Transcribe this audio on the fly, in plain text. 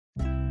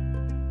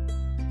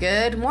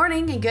Good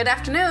morning and good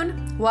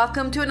afternoon.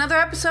 Welcome to another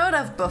episode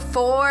of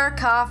Before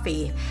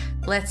Coffee.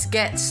 Let's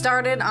get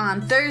started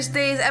on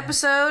Thursday's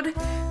episode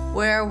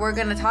where we're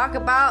going to talk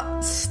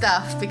about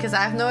stuff because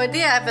I have no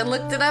idea. I haven't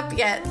looked it up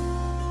yet.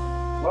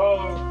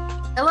 Hello.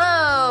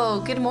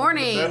 Hello. Good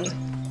morning.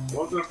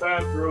 Go to the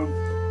bathroom.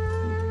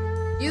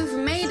 You've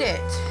made it.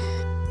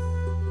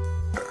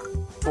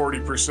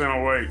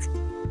 40% awake.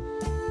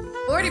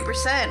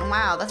 40%.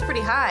 Wow, that's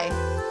pretty high.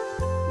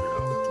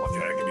 Lucky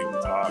I can even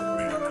talk,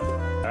 man.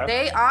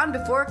 Today on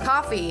Before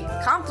Coffee,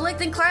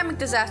 conflict and climate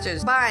disasters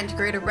combined to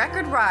create a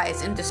record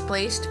rise in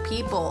displaced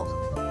people.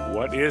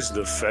 What is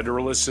the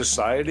Federalist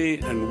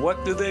Society and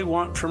what do they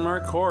want from our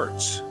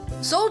courts?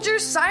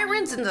 Soldiers,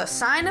 sirens, and a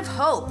sign of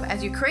hope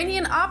as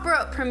Ukrainian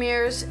opera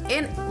premieres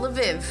in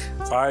Lviv.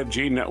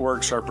 5G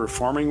networks are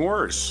performing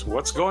worse.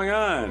 What's going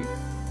on?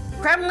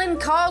 Kremlin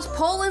calls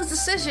Poland's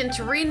decision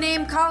to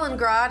rename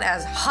Kaliningrad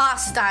as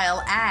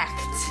hostile act.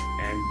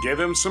 And give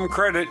him some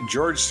credit,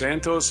 George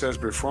Santos has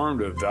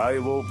performed a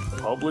valuable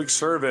public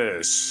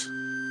service.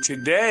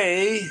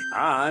 Today,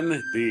 on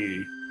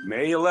the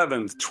May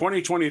 11th,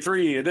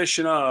 2023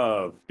 edition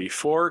of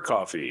Before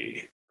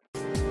Coffee.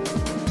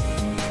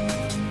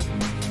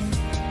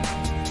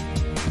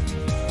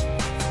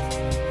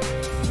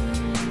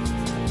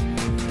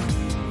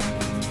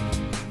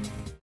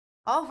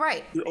 All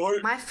right,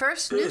 my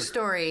first news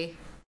story.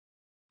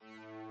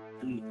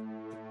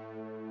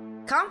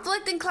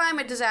 Conflict and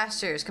climate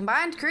disasters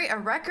combined to create a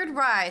record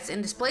rise in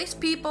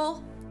displaced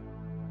people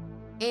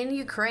in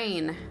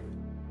Ukraine.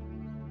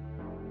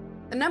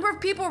 The number of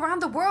people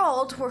around the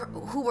world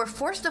who were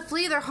forced to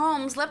flee their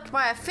homes leapt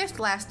by a fifth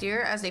last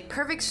year as a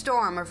perfect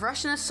storm of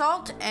Russian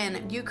assault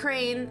and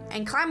Ukraine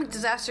and climate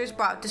disasters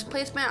brought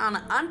displacement on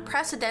an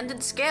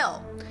unprecedented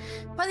scale.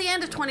 By the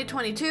end of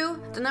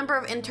 2022, the number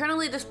of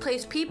internally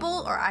displaced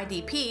people, or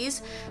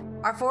IDPs,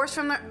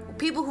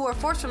 people who are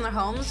forced from their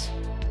homes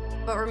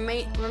but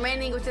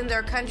remaining within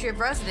their country of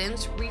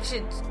residence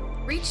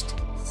reached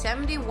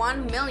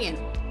 71 million,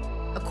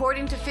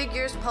 according to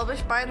figures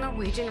published by the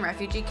Norwegian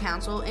Refugee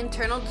Council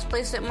Internal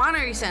Displacement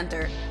Monitoring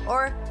Center,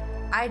 or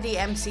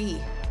IDMC,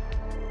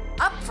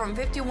 up from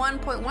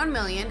 51.1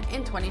 million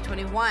in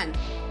 2021.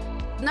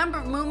 The number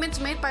of movements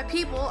made by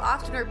people,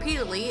 often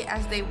repeatedly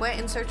as they went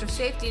in search of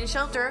safety and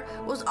shelter,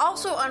 was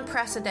also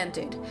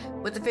unprecedented,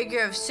 with the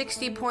figure of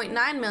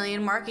 60.9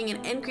 million marking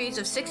an increase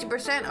of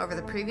 60% over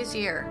the previous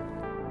year.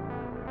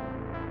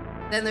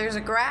 Then there's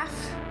a graph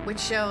which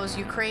shows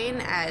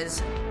Ukraine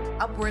as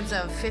upwards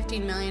of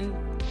 15 million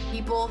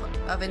people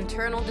of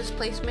internal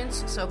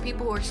displacements, so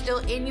people who are still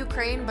in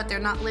Ukraine but they're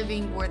not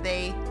living where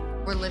they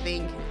were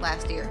living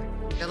last year.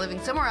 They're living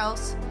somewhere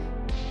else,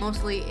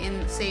 mostly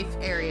in safe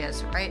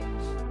areas, right?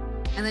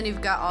 And then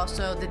you've got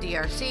also the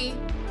DRC,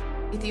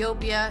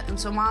 Ethiopia, and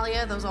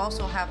Somalia. Those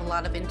also have a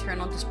lot of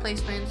internal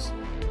displacements.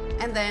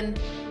 And then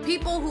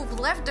people who've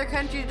left their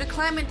country due to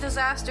climate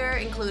disaster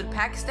include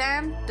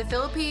Pakistan, the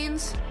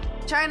Philippines,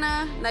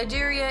 China,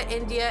 Nigeria,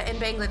 India, and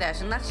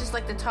Bangladesh. And that's just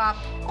like the top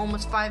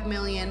almost 5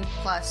 million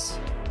plus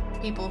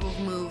people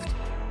who've moved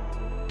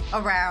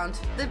around.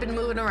 They've been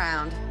moving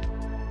around.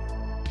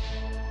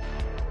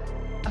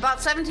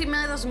 About 17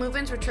 million of those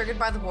movements were triggered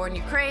by the war in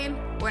Ukraine,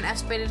 where an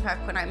estimated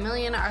 5.9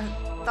 million are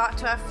thought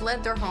to have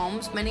fled their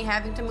homes, many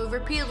having to move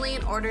repeatedly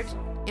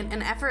in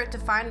an effort to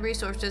find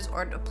resources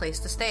or a place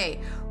to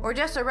stay, or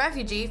just a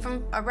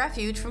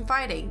refuge from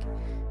fighting.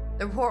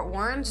 The report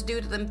warns, due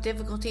to the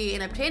difficulty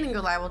in obtaining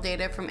reliable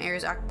data from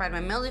areas occupied by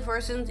military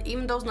forces,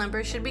 even those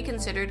numbers should be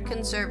considered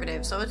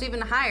conservative, so it's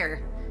even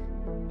higher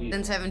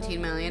than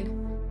 17 million.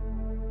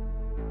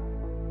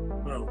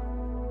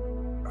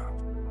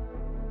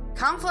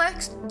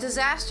 Conflicts,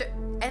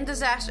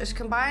 disasters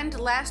combined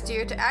last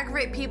year to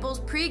aggravate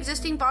people's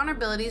pre-existing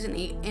vulnerabilities and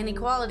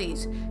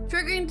inequalities,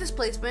 triggering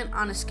displacement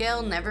on a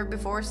scale never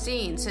before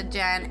seen, said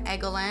Jan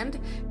Egeland,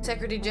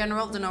 Secretary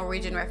General of the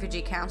Norwegian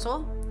Refugee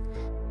Council.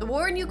 The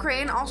war in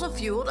Ukraine also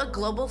fueled a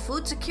global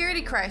food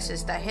security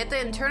crisis that hit the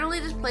internally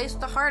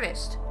displaced the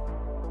hardest.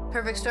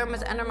 Perfect storm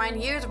has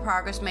undermined years of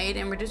progress made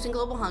in reducing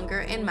global hunger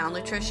and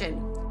malnutrition.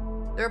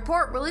 The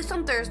report, released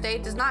on Thursday,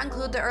 does not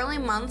include the early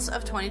months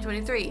of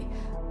 2023,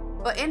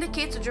 but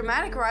indicates a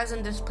dramatic rise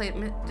in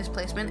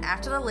displacement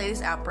after the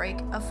latest outbreak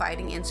of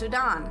fighting in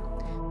Sudan.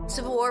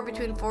 Civil war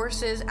between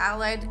forces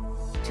allied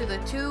to the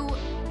two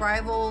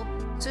rival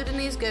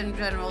Sudanese gun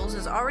generals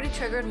has already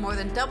triggered more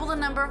than double the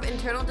number of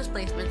internal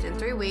displacements in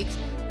 3 weeks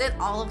than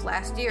all of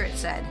last year, it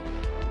said.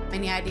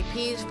 Many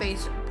IDPs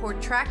face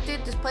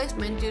protracted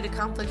displacement due to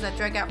conflicts that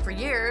drag out for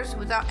years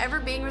without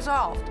ever being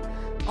resolved.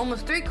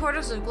 Almost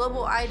 3/4 of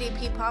global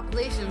IDP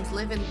populations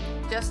live in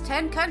just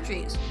 10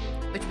 countries,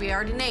 which we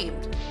already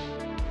named.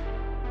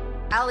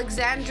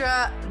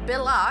 Alexandra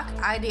Billock,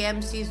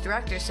 IDMC's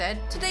director, said,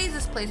 "Today's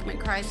displacement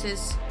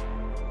crisis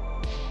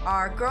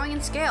are growing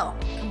in scale,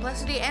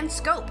 complexity, and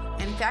scope,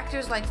 and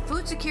factors like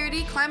food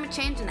security, climate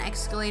change, and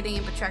escalating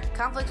and protracted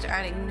conflicts are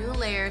adding new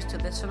layers to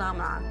this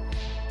phenomenon.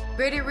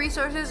 Greater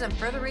resources and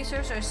further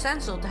research are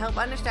essential to help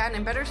understand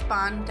and better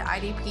respond to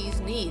IDP's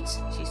needs,"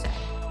 she said.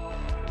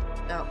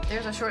 So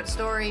there's a short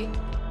story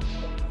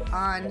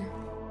on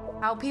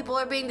how people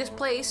are being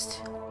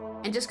displaced,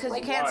 and just because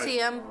you can't see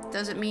them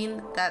doesn't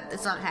mean that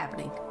it's not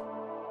happening.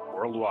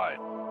 Worldwide.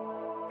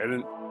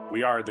 And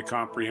we are the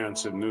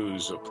comprehensive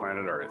news of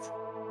planet Earth.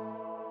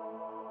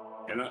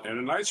 And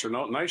a nicer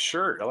note, nice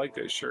shirt. I like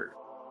that shirt.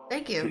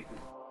 Thank you.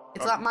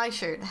 It's not my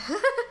shirt.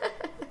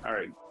 All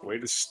right, way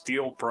to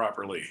steal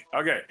properly.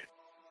 Okay.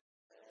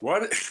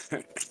 What?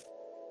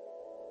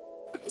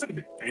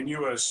 In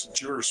U.S.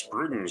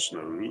 jurisprudence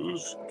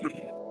news,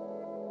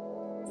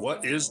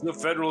 what is the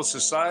Federalist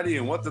Society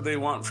and what do they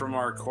want from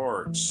our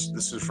courts?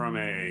 This is from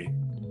a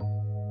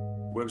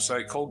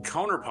website called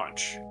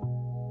Counterpunch.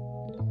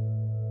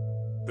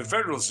 The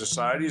Federalist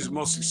Society is the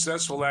most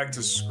successful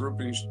activist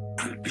grouping.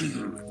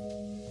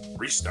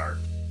 Restart.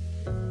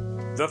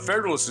 The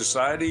Federalist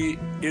Society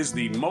is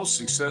the most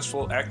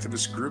successful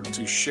activist group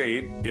to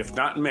shape, if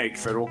not make,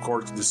 federal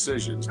court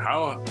decisions.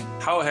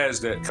 How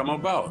has that come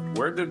about?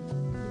 Where did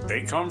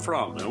they come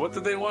from? And what do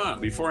they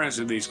want? Before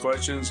answering these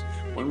questions,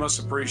 one must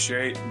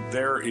appreciate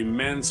their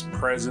immense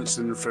presence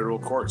in the federal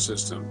court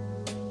system.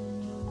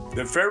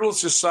 The Federalist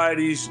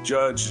Society's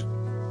judge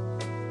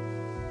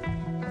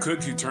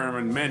could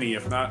determine many,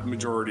 if not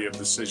majority, of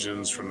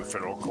decisions from the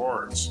federal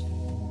courts.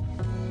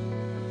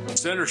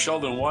 Senator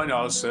Sheldon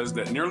Whitehouse says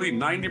that nearly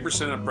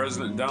 90% of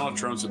President Donald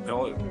Trump's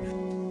appellate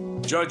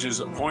judges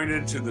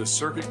appointed to the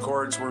circuit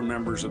courts were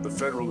members of the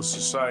Federalist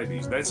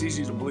Societies. That's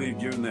easy to believe,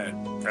 given that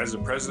as a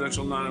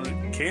presidential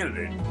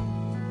candidate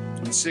in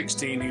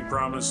 2016, he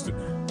promised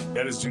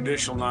that his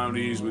judicial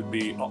nominees would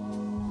be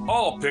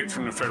all picked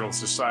from the Federalist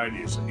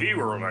Societies. He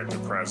were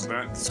elected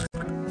president.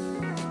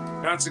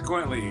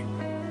 Consequently,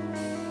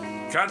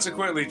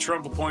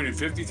 Trump appointed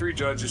 53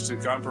 judges to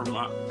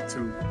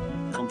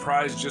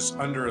comprise just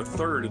under a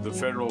third of the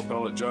federal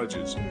appellate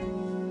judges.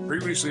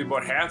 Previously,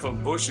 about half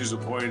of Bush's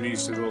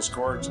appointees to those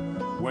courts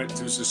went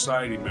to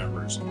society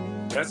members.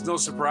 That's no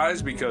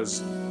surprise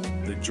because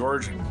the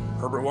George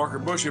Herbert Walker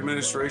Bush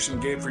administration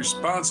gave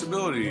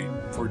responsibility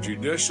for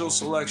judicial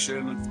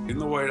selection in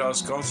the White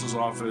House counsel's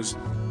office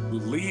to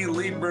Lee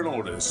Lieberman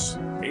Otis,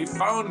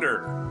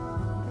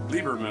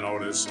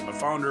 a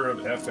founder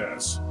of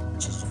FS,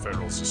 which is the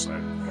Federal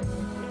Society.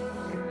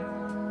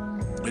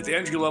 At the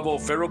entry-level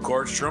federal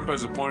courts, Trump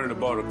has appointed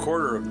about a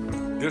quarter of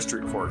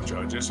district court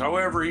judges.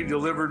 However, he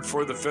delivered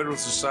for the Federal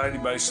Society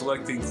by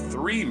selecting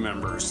 3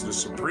 members to the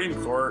Supreme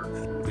Court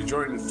to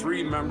join the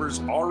 3 members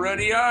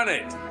already on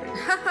it.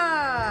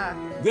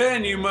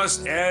 Then you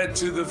must add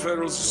to the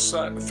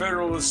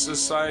Federalist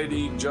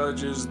Society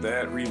judges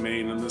that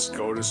remain in the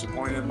SCOTUS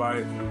appointed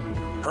by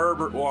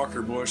Herbert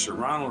Walker Bush and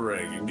Ronald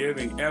Reagan,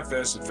 giving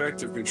FS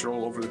effective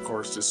control over the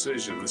court's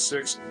decision. The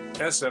 6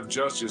 SF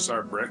justices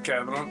are Brett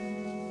Kavanaugh,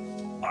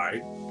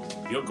 lied.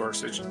 Neil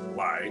Gorsuch,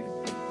 lied.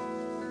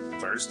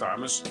 Clarence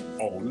Thomas,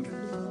 owned.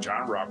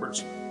 John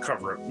Roberts,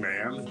 cover-up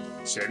man.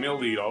 Samuel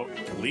Alito,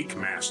 leak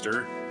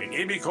master. And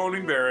Amy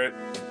Coney Barrett,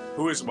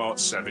 who is about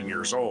 7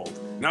 years old.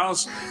 Now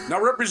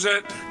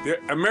represent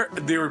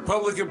the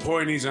Republican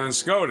appointees on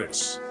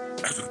SCOTUS.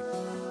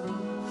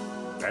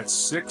 That's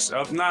 6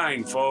 of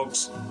 9,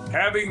 folks.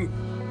 Having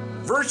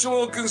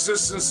virtual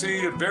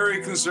consistency of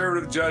very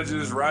conservative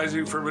judges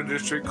rising from a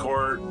district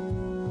court,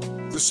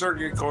 the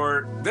circuit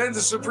court, then the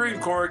Supreme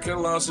Court can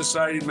allow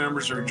society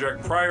members to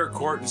reject prior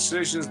court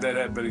decisions that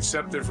have been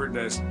accepted for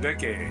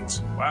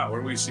decades. Wow,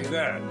 where do we see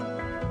that?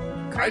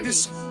 Crazy. I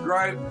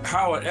describe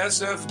how an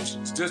SF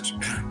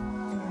district...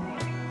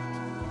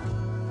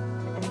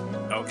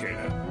 Okay,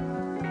 then.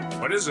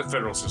 What is a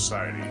federal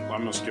society? Well,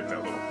 I'm going to skip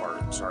that little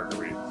part. It's hard to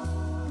read.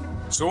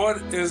 So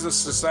what is a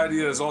society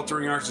that is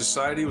altering our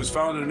society? It was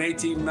founded in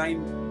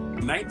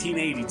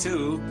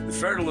 1982. The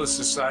Federalist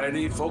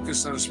Society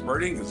focused on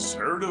spreading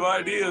conservative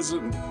ideas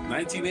in the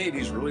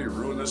 1980s, really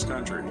ruined this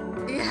country.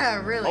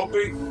 Yeah, really.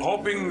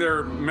 Hoping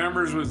their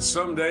members would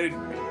someday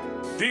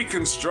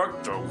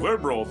deconstruct the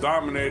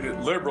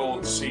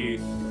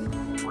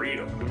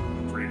freedom.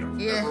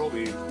 Yeah. Liberal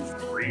means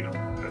freedom.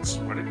 That's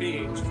what it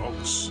means,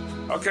 folks.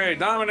 Okay,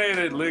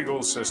 dominated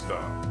legal system.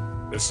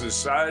 The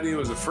Society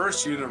was the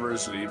first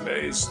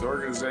university-based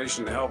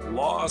organization to help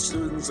law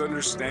students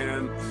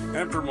understand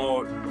and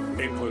promote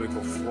a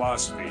political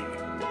philosophy.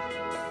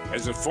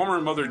 As a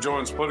former Mother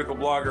Jones political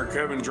blogger,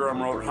 Kevin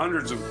Drum wrote,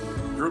 hundreds of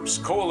groups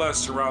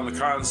coalesced around the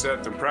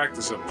concept and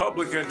practice of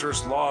public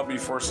interest law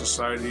before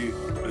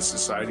the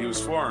Society was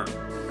formed.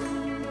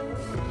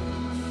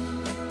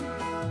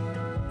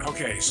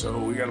 Okay, so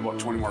we got about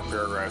 20 more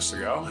paragraphs to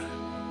go.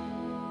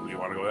 Do you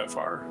want to go that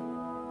far?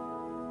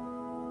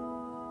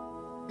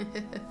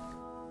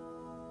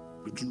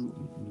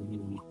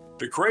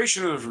 The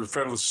creation of the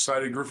Federalist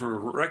Society grew from a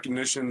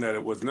recognition that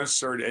it was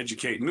necessary to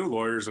educate new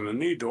lawyers and the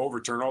need to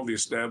overturn all the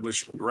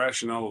established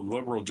rationale of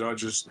liberal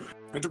judges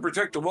and to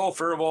protect the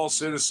welfare of all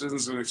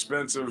citizens and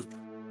expensive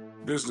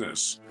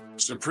business.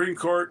 Supreme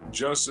Court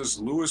Justice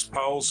Lewis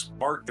Powell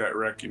sparked that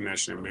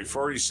recognition.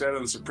 Before he sat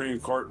on the Supreme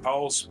Court,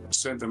 Powell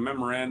sent a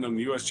memorandum to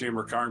the U.S.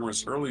 Chamber of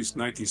Congress early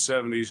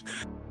 1970s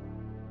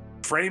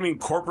framing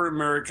corporate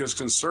America's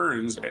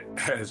concerns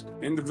as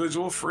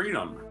individual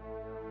freedom.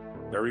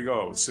 There we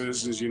go.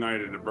 Citizens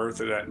United, the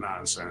birth of that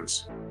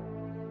nonsense.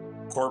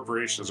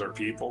 Corporations are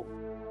people.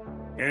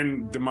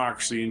 And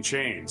democracy in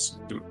chains.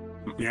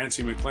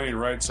 Nancy McLean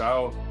writes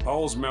how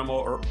Howell's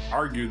memo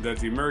argued that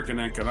the American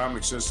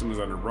economic system is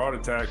under broad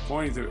attack,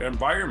 pointing to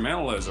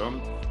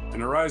environmentalism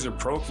and the rise of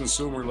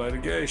pro-consumer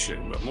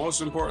litigation. But most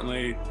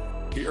importantly,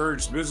 he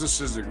urged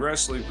businesses to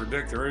aggressively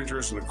protect their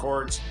interests in the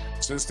courts,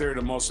 since they're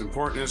the most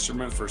important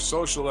instrument for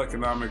social,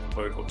 economic, and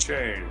political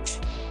change.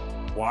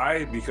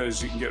 Why?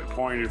 Because you can get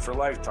appointed for a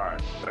lifetime.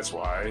 That's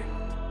why.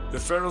 The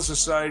Federal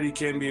Society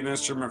can be an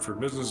instrument for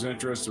business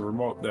interests to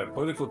promote that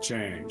political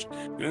change.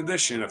 In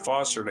addition, it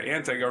fostered an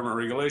anti-government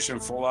regulation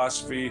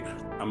philosophy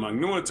among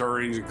new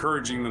attorneys,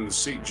 encouraging them to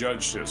seek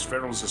judgeships.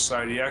 Federal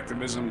Society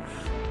activism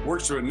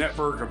works through a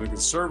network of the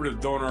conservative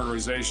donor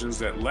organizations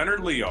that Leonard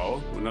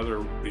Leo, another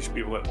of these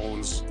people that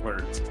owns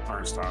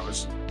Clarence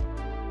Thomas,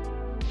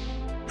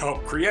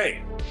 helped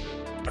create.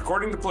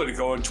 According to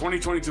Politico, in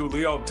 2022,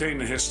 Leo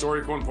obtained a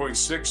historic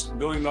 $1.6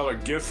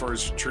 billion gift for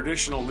his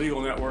traditional legal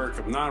network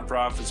of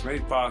nonprofits,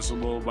 made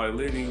possible by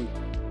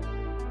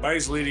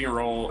his leading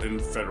role in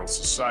Federal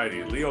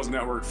Society. Leo's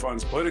network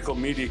funds political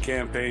media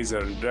campaigns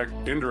that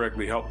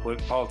indirectly help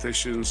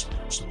politicians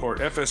support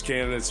FS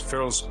candidates,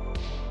 federal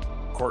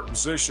court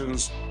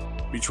positions.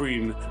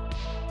 Between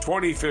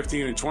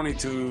 2015 and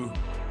 22,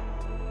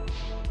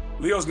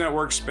 Leo's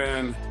network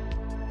spent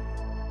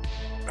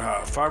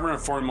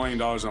 $540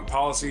 million on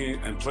policy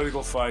and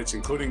political fights,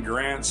 including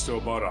grants to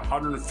about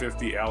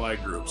 150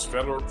 allied groups.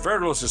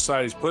 Federal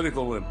Society's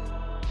political and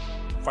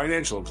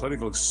financial and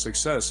political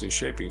success in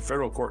shaping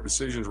federal court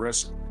decisions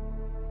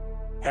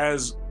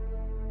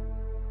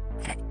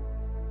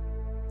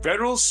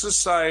Federal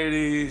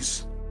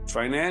Society's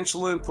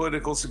financial and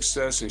political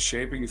success in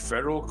shaping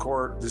federal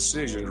court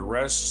decisions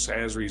rests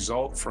as a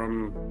result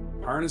from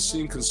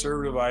harnessing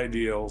conservative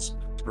ideals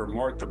to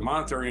promote the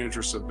monetary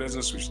interests of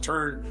business,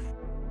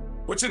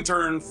 which in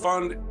turn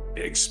fund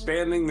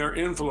expanding their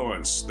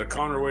influence. The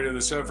counterweight of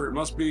this effort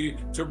must be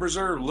to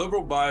preserve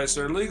liberal bias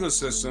in our legal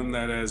system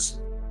that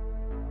has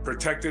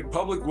protected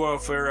public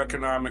welfare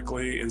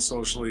economically and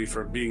socially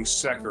from being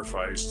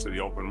sacrificed to the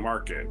open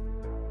market.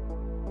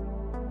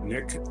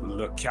 Nick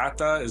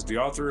Licata is the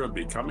author of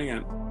Becoming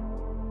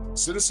a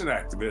Citizen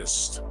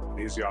Activist.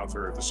 He's the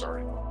author of this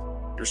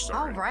article. Your story.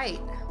 All right.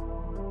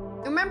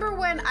 I remember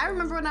when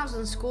I was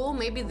in school,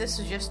 maybe this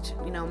is just,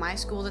 my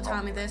school that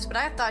taught me this, but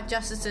I thought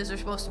justices are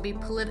supposed to be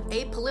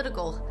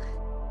apolitical.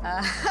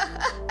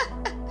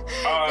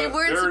 They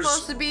weren't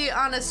supposed to be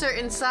on a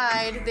certain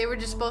side. They were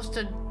just supposed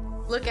to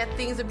look at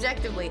things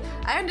objectively.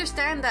 I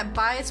understand that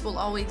bias will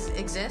always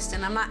exist,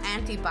 and I'm not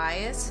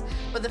anti-bias,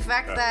 but the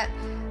fact that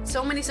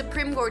so many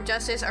Supreme Court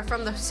justices are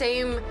from the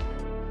same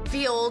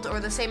field or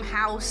the same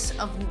house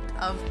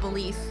of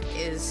belief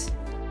is,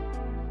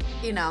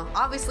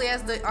 obviously,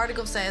 as the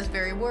article says,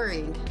 very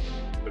worrying.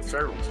 The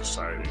Federal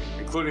Society,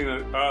 including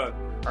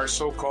our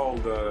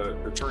so-called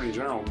Attorney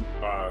General,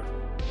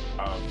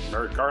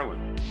 Merrick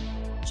Garland.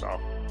 So,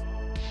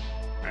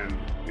 and,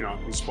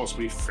 he's supposed to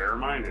be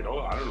fair-minded. Oh,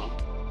 I don't know.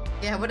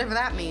 Yeah, whatever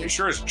that means. He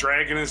sure is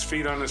dragging his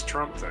feet on this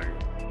Trump thing.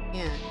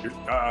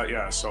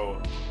 Yeah.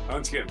 So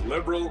once again,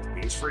 liberal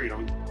means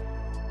freedom.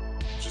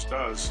 It just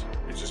does.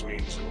 It just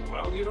means,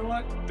 well, you know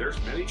what? There's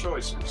many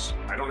choices.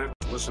 I don't have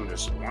to listen to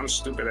this one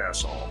stupid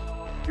asshole.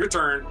 Your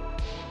turn.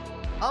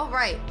 All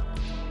right.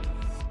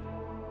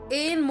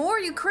 In more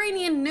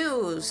Ukrainian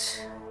news,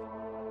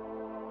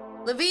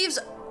 Lviv's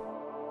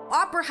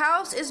opera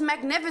house is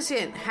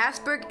magnificent.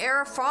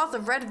 Habsburg-era froth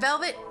of red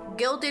velvet,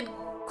 gilded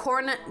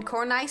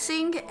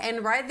cornicing,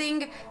 and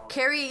writhing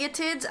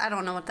caryatids. I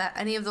don't know what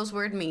any of those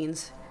words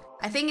means.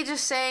 I think it's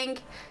just saying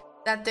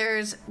that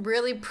there's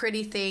really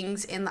pretty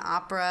things in the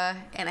opera,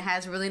 and it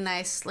has really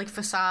nice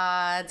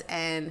facades,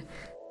 and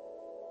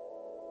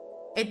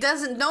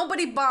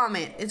nobody bomb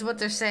it, is what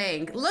they're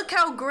saying. Look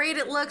how great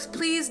it looks.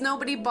 Please,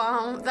 nobody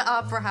bomb the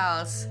opera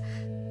house.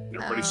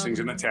 Nobody sings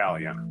in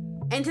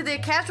Italian. And to the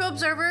casual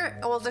observer,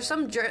 well, there's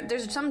some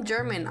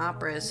German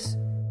operas.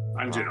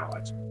 I'm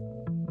generalizing.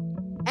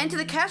 And to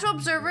the casual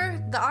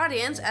observer, the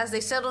audience, as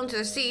they settle into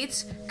their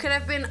seats, could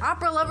have been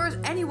opera lovers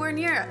anywhere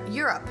near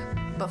Europe,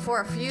 but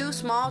for a few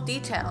small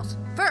details.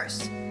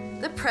 First,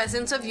 the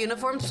presence of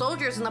uniformed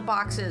soldiers in the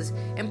boxes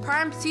and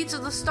prime seats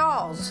of the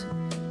stalls.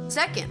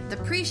 Second, the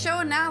pre-show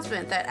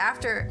announcement that,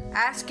 after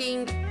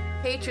asking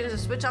patrons to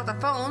switch off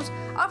their phones,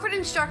 offered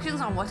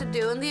instructions on what to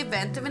do in the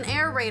event of an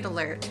air raid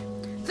alert.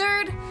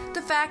 Third,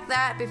 the fact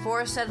that,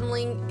 before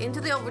settling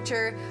into the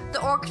overture, the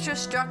orchestra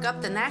struck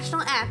up the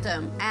national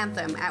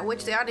anthem, at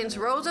which the audience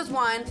rose as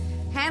one,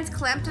 hands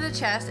clamped to the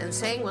chest, and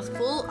sang with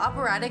full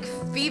operatic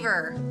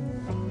fervor.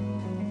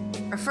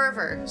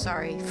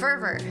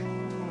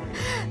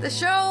 The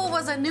show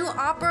was a new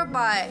opera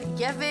by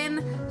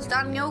Yevhen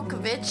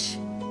Staniokovich.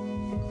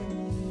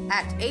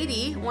 At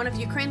 80, one of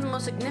Ukraine's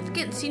most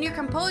significant senior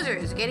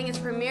composers, getting its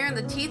premiere in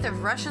the teeth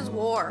of Russia's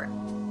war.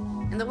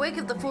 In the wake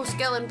of the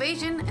full-scale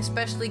invasion,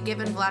 especially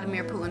given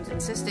Vladimir Putin's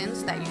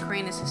insistence that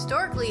Ukraine is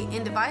historically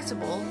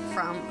indivisible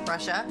from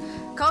Russia,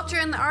 culture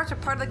and the arts are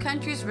part of the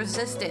country's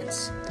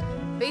resistance.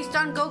 Based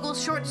on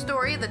Gogol's short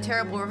story, The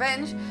Terrible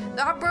Revenge,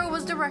 the opera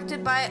was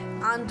directed by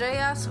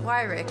Andreas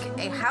Weyrich,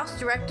 a house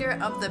director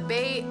of the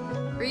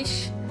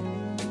Bayerische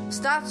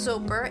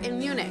Staatsoper in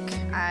Munich.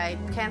 I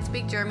can't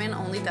speak German,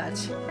 only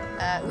Dutch.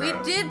 We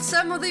did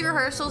some of the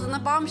rehearsals in the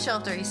bomb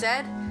shelter, he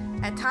said.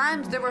 At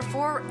times, there were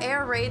 4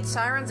 air raid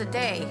sirens a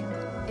day.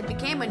 It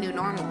became a new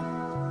normal.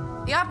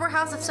 The Opera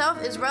House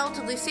itself is a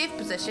relatively safe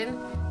position,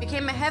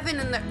 became a haven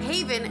in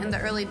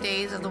the early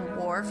days of the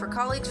war for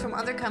colleagues from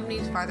other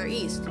companies farther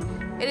east.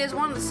 It is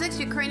one of the 6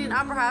 Ukrainian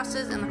opera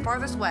houses in the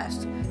farthest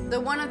west, though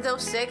one of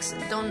those 6,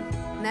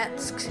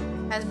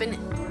 Donetsk, has been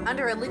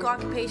under illegal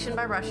occupation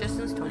by Russia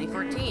since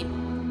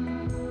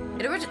 2014.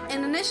 It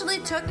initially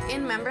took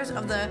in members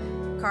of the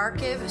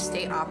Kharkiv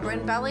State Opera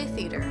and Ballet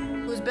Theater,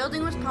 whose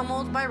building was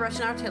pummeled by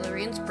Russian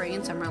artillery in spring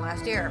and summer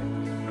last year.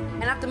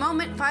 And at the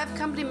moment, 5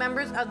 company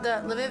members of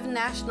the Lviv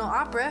National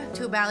Opera,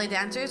 2 ballet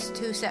dancers,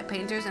 2 set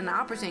painters, and an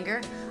opera singer,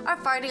 are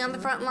fighting on the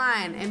front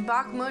line in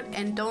Bakhmut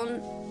and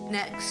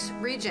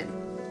Donetsk region.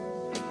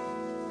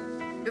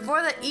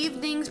 Before the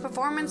evening's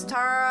performance,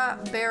 Tara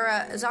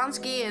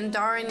Berezonsky and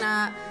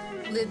Darina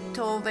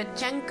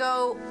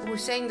Litovchenko, who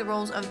sang the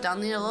roles of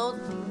Danilo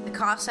the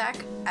Cossack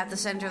at the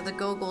center of the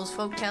Gogol's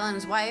folktale, and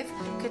his wife,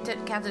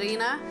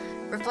 Katerina,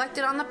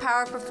 reflected on the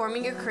power of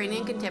performing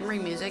Ukrainian contemporary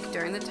music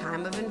during the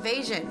time of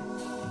invasion.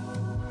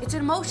 It's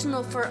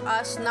emotional for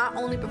us not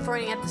only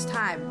performing at this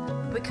time,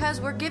 but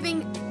because we're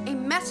giving a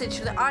message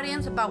to the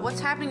audience about what's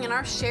happening in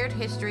our shared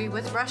history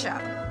with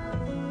Russia,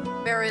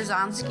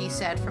 Berezonsky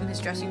said from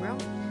his dressing room,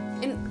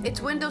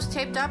 its windows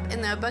taped up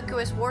in the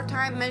ubiquitous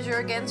wartime measure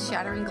against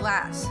shattering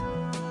glass.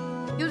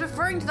 He was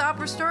referring to the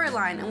opera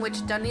storyline in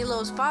which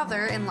Danilo's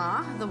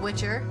father-in-law, the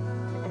Witcher,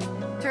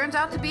 turns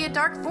out to be a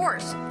dark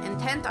force,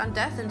 intent on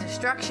death and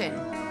destruction.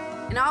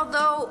 And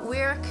although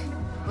Weyrich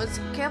was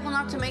careful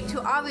not to make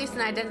too obvious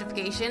an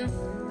identification,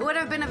 it would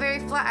have been a very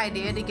flat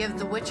idea to give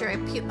the Witcher a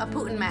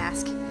Putin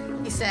mask.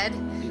 He said,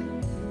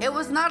 "It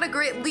was not a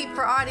great leap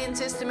for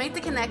audiences to make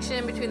the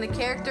connection between the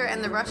character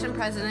and the Russian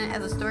president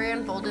as the story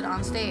unfolded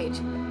on stage.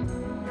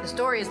 The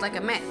story is like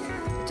a myth.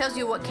 It tells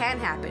you what can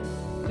happen.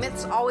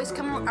 Myths always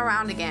come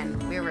around again,"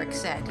 Weyrich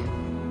said.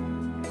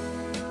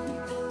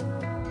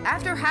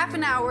 After half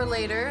an hour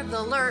later, the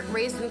alert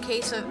raised in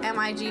case of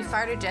MiG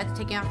fighter jets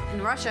taking off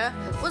in Russia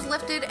was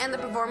lifted and the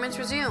performance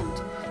resumed.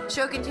 The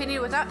show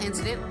continued without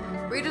incident.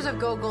 Readers of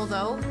Gogol,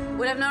 though,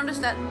 would have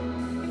noticed that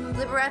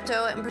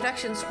libretto and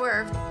production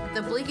swerved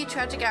the bleaky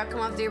tragic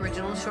outcome of the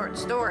original short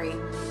story.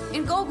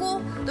 In Gogol,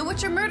 the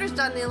Witcher murders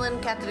Danilo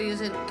and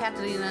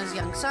Katerina's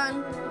young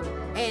son.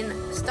 In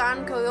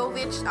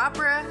Stankovich's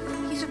opera,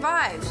 he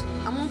survives,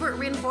 a moment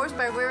reinforced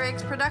by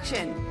Weyrich's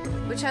production,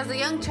 which has the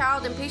young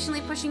child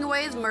impatiently pushing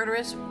away his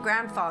murderous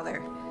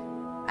grandfather.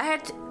 "I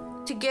had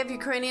to give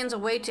Ukrainians a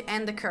way to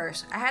end the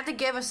curse. I had to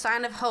give a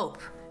sign of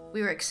hope,"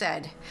 Weyrich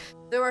said.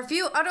 "There were a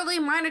few utterly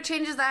minor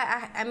changes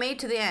that I made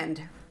to the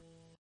end,"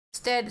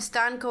 said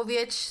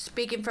Stankovich,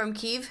 speaking from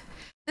Kiev.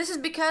 "This is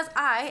because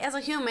I, as a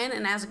human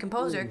and as a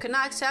composer, could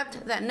not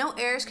accept that no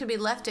heirs could be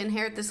left to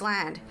inherit this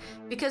land,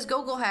 because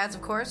Gogol has,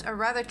 of course, a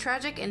rather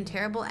tragic and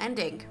terrible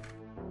ending."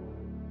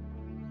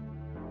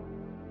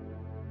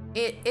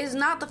 It is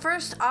not the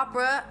first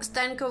opera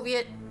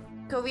Stankovich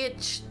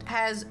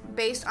has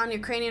based on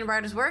Ukrainian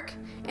writer's work.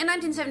 In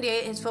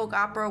 1978, his folk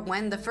opera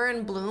When the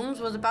Fern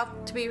Blooms was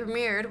about to be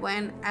premiered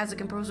when, as the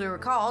composer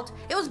recalled,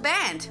 it was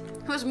banned.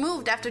 It was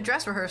moved after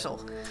dress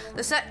rehearsal.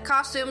 The set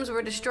costumes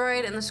were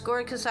destroyed and the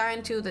score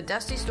consigned to the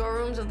dusty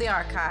storerooms of the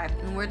archive,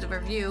 in words of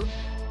review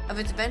of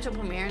its eventual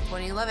premiere in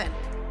 2011.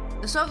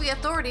 "The Soviet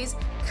authorities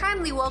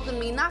kindly welcomed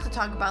me not to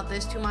talk about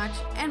this too much,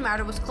 and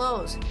matter was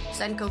closed,"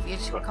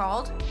 Stankovich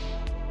recalled.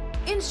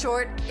 In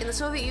short, in the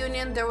Soviet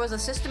Union, there was a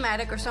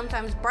systematic or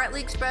sometimes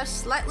brightly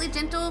expressed, slightly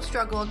gentle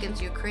struggle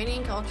against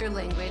Ukrainian culture,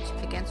 language,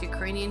 against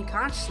Ukrainian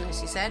consciousness,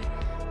 he said.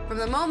 From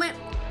the moment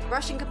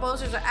Russian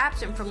composers are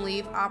absent from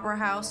Lviv Opera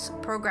House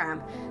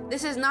program,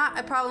 this is not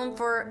a problem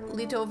for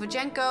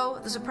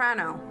Litovchenko, the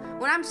soprano.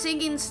 "When I'm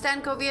singing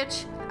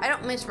Stankovich, I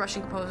don't miss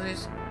Russian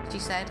composers," she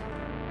said.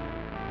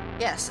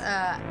 Yes,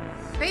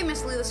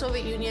 famously, the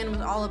Soviet Union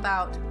was all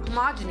about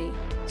homogeny.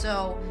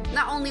 So,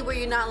 not only were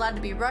you not allowed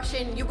to be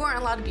Russian, you weren't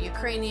allowed to be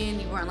Ukrainian,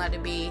 you weren't allowed to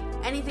be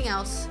anything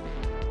else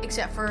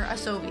except for a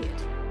Soviet.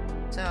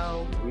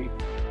 So,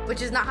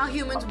 which is not how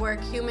humans work.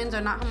 Humans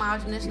are not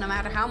homogenous no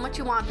matter how much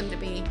you want them to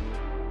be.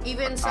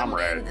 Even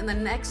someone in the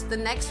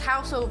next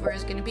house over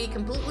is going to be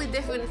completely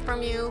different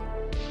from you,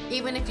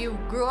 even if you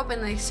grew up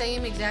in the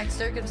same exact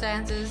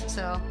circumstances.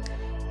 So,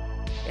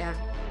 yeah.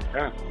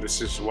 Yeah,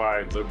 this is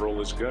why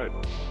liberal is good.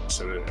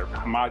 So that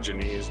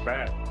homogeny is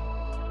bad.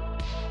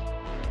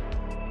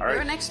 All right.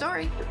 Our next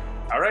story.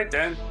 All right,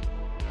 then.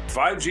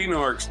 5G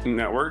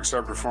networks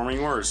are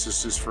performing worse.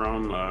 This is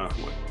from,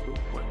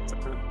 what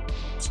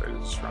site is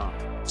this from?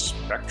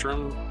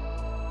 Spectrum?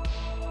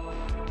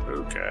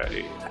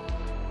 Okay.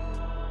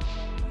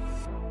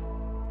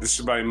 This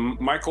is by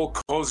Michael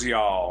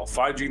Kozial.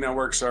 5G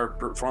networks are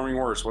performing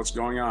worse. What's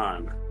going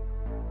on?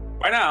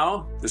 By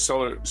now, the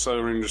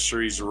cellular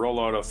industry's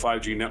rollout of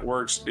 5G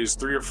networks is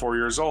 3 or 4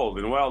 years old,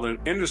 and while the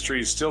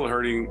industry is still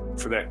hurting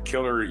for that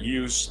killer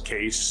use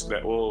case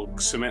that will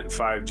cement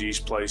 5G's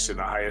place in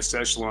the highest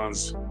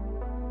echelons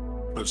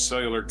of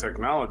cellular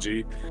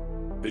technology,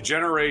 the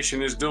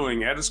generation is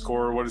doing at its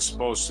core what it's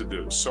supposed to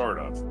do, sort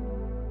of.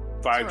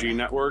 5G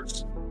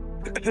networks.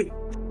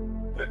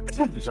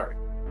 Sorry.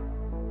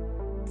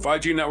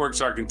 5G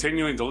networks are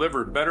continuing to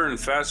deliver better and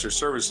faster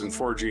service than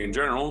 4G in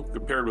general,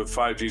 compared with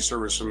 5G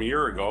service from a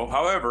year ago.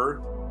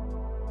 However,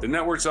 the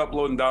network's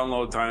upload and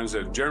download times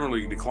have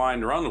generally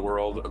declined around the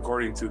world,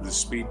 according to the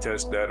speed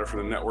test data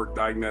from the network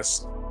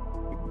diagnostics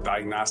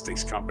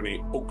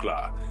company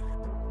Ookla.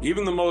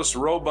 Even the most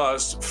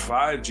robust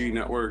 5G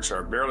networks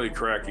are barely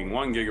cracking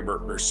 1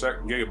 gigabit per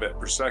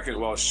second,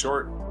 well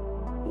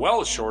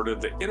short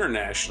of the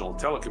International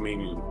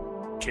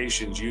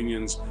Telecommunications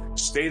Union's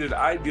stated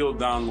ideal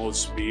download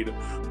speed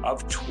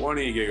of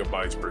 20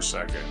 gigabytes per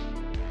second.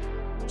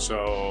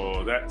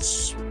 So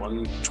that's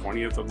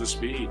 1/20th of the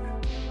speed.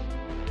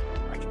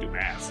 I can do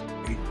math.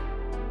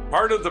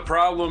 Part of the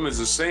problem is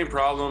the same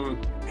problem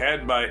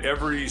had by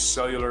every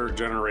cellular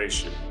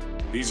generation.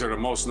 These are the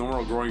most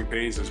normal growing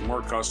pains as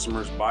more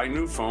customers buy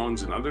new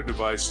phones and other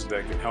devices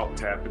that can help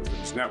tap into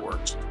these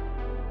networks.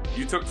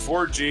 You took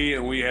 4G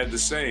and we had the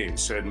same,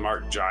 said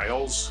Mark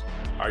Giles.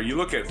 You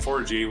look at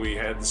 4G and we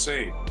had the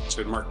same,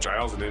 said Mark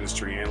Giles, an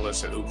industry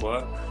analyst at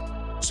Ookla.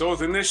 So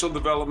with initial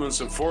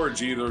developments of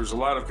 4G, there was a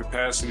lot of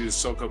capacity to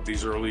soak up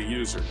these early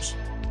users.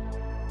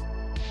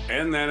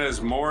 And then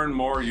as more and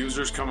more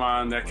users come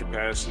on, that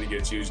capacity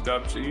gets used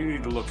up. So you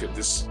need to look at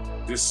this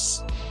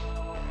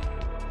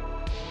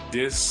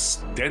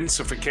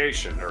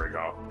densification. There we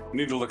go. You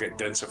need to look at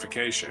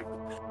densification.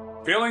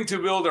 Failing to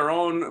build our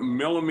own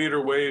millimeter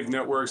wave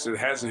networks, it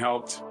hasn't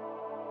helped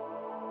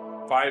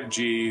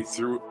 5G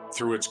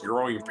through its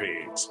growing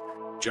pains.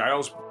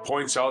 Giles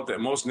points out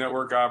that most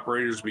network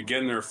operators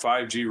begin their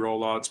 5G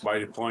rollouts by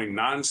deploying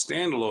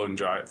non-standalone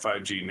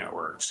 5G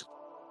networks.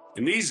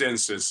 In these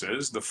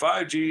instances, the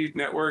 5G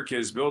network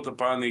is built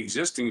upon the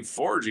existing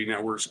 4G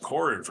network's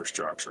core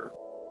infrastructure.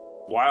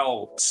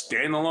 While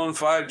standalone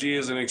 5G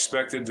isn't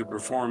expected to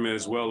perform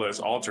as well as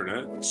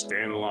alternate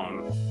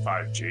standalone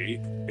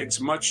 5G, it's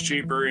much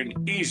cheaper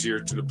and easier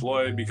to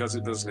deploy because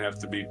it doesn't have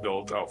to be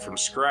built out from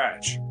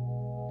scratch.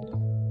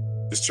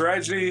 The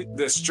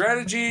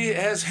strategy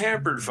has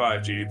hampered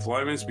 5G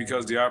deployments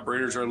because the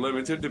operators are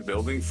limited to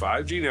building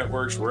 5G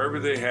networks wherever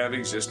they have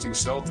existing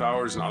cell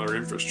towers and other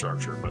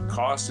infrastructure, but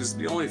cost is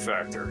the only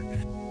factor.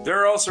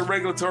 There are also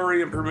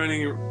regulatory and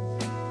permitting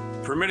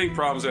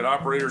problems that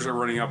operators are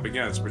running up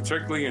against,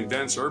 particularly in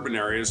dense urban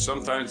areas.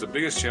 Sometimes the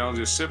biggest challenge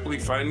is simply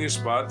finding a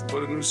spot to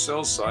put a new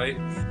cell site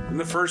in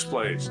the first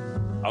place.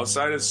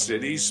 Outside of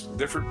cities,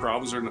 different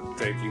problems are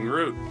taking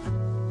root.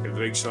 A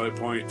big selling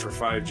point for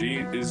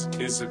 5G is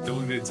its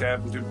ability to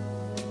tap into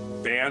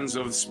bands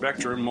of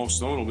spectrum,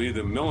 most notably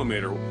the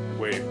millimeter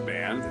wave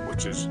band,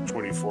 which is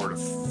 24 to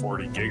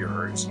 40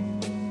 gigahertz,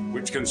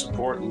 which can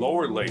support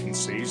lower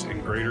latencies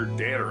and greater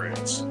data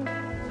rates.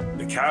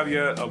 The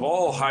caveat of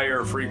all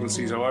higher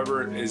frequencies,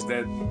 however, is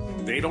that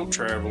they don't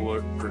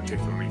travel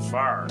particularly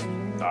far.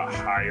 The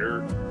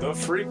higher the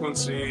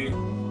frequency,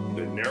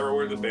 the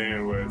narrower the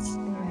bandwidth,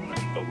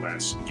 the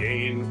less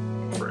gain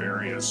for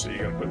areas. So you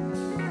got to put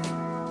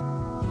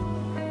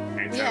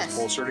antennas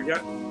closer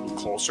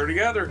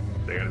together.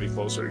 They got to be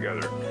closer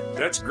together.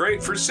 That's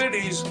great for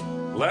cities,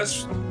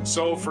 less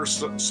so for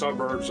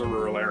suburbs or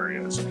rural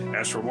areas.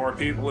 As for more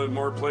people in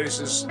more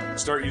places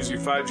start using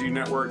 5G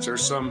networks,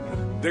 there's some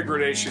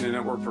degradation in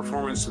network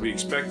performance to be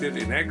expected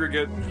in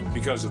aggregate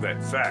because of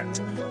that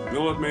fact.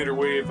 Millimeter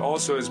wave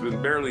also has been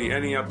barely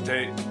any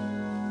uptake.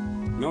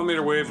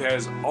 Millimeter wave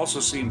has also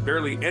seen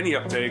barely any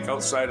uptake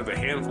outside of a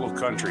handful of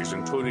countries,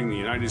 including the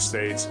United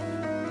States,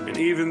 and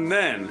even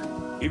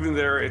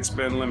there, it's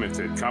been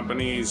limited.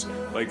 Companies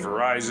like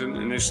Verizon,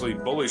 initially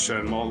bullish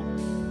on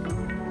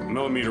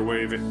millimeter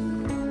wave,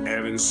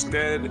 have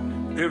instead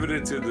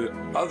pivoted to the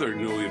other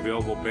newly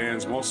available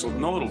bands, most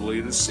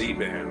notably the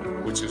C-band,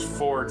 which is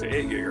 4 to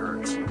 8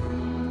 gigahertz.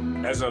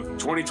 As of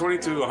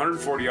 2022,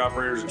 140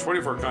 operators in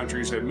 24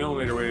 countries have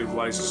millimeter wave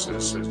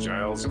licenses, says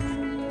Giles,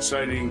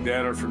 citing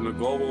data from the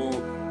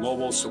Global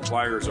Mobile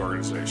Suppliers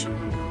Organization.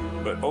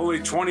 But only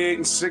 28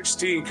 and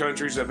 16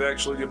 countries have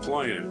actually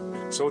deployed it.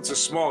 So it's a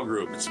small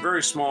group. It's a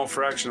very small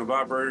fraction of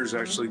operators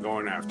actually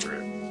going after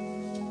it.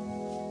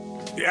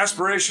 The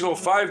aspirational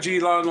 5G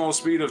download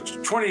speed of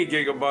 20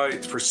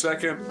 gigabytes per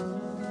second,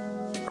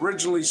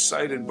 originally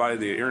cited by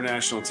the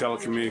International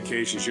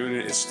Telecommunications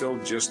Union, is still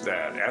just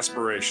that,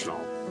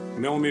 aspirational.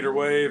 Millimeter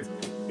wave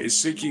is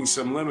seeking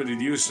some limited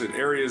use in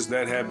areas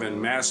that have been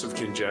massive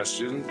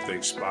congestion,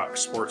 think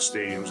sports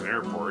stadiums and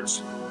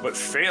airports, but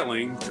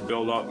failing to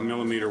build out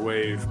millimeter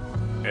wave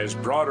as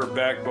broader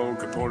backbone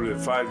component of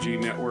 5G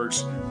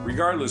networks,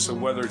 regardless of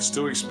whether it's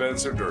too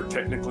expensive or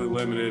technically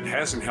limited,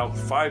 hasn't helped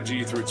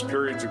 5G through its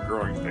periods of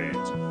growing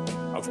pains.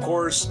 Of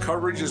course,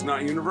 coverage is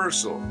not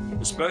universal,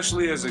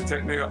 especially as the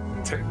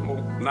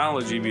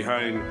technology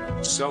behind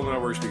cell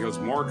networks becomes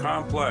more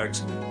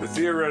complex, the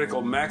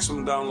theoretical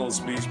maximum download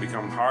speeds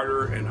become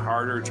harder and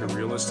harder to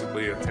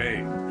realistically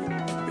attain.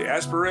 The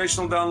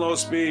aspirational download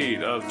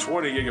speed of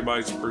 20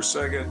 gigabytes per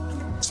second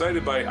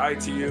cited by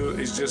ITU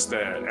is just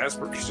that.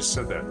 He just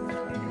said that.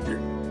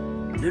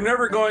 You're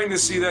never going to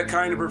see that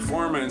kind of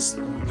performance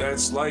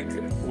that's like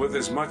with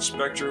as much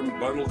spectrum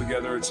bundled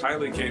together. It's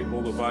highly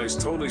capable device,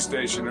 totally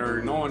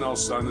stationary, no one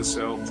else on the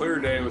cell, clear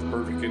day with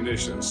perfect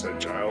conditions,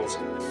 said Giles.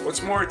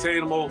 What's more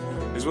attainable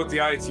is what the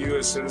ITU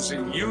has said is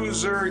a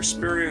user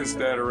experience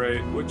data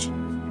rate, which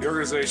the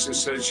organization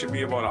said should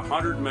be about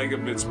 100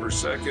 megabits per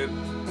second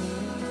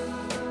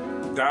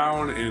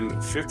down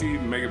and 50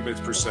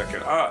 megabits per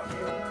second up.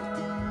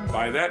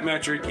 By that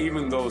metric,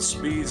 even though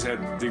speeds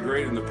had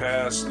degraded in the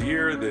past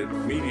year, the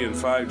median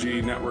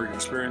 5G network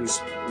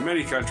experience in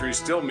many countries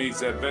still meets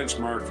that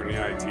benchmark from the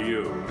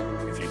ITU.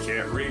 If you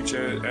can't reach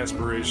an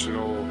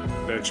aspirational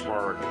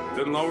benchmark,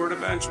 then lower the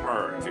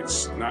benchmark.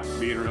 It's not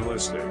being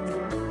realistic.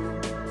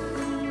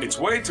 It's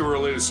way too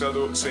early to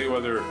say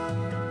whether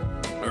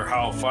or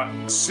how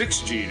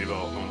 6G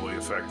development will be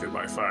affected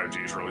by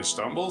 5G's early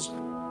stumbles.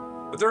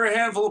 But there are a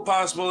handful of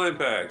possible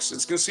impacts.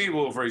 It's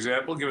conceivable, for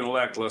example, given the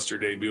lackluster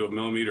debut of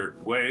millimeter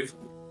wave,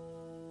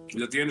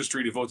 that the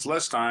industry devotes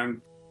less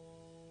time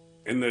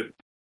in the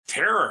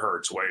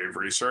terahertz wave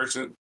research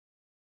and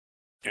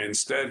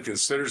instead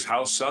considers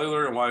how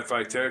cellular and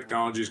Wi-Fi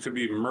technologies could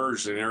be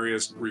merged in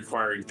areas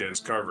requiring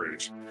dense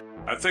coverage.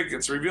 I think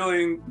it's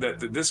revealing that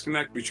the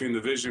disconnect between the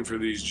vision for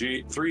these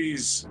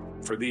Gs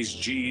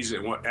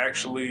and what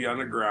actually on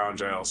the ground,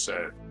 Giles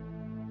said.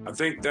 I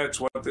think that's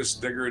what this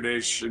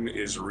degradation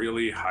is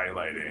really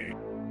highlighting.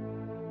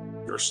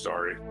 Your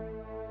story.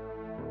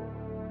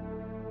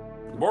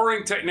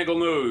 Boring technical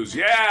news,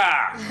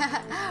 yeah!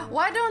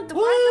 Why don't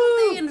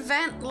they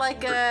invent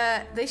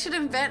they should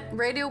invent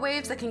radio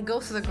waves that can go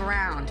through the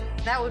ground.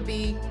 That would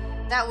be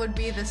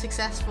the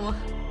successful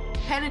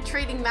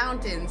penetrating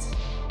mountains.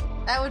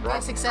 That would be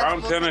a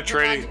successful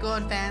technological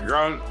advance.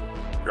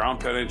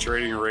 Ground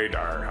penetrating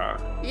radar, huh?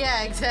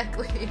 Yeah,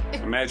 exactly.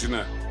 Imagine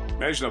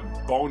a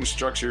bone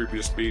structure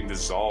just being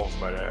dissolved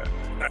by that.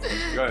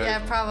 Go ahead.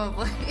 Yeah,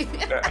 probably.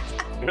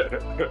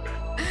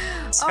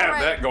 Let's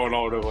have that going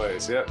all the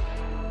ways. Yep.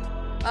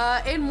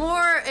 In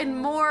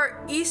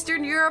more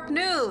Eastern Europe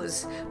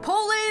news,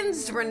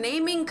 Poland's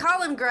renaming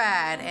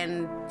Kaliningrad,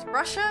 and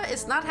Russia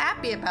is not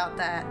happy about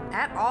that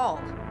at all.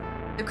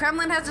 The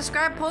Kremlin has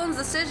described Poland's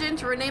decision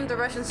to rename the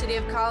Russian city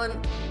of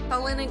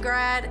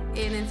Kaliningrad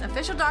in its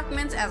official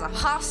documents as a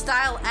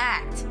hostile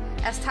act,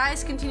 as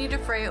ties continue to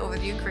fray over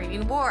the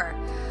Ukrainian war.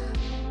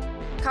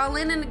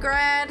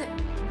 Kaliningrad,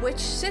 which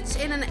sits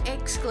in an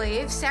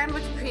exclave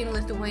sandwiched between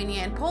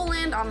Lithuania and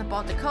Poland on the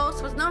Baltic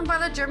coast, was known by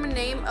the German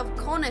name of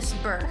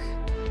Königsberg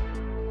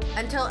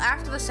until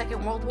after the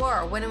Second World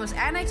War, when it was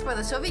annexed by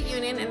the Soviet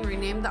Union and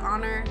renamed to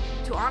honor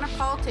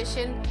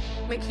politician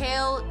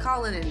Mikhail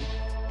Kalinin.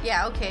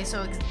 Yeah, okay,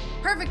 so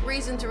perfect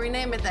reason to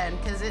rename it then,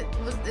 because it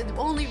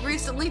only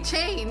recently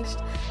changed.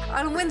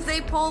 On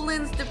Wednesday,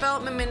 Poland's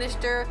development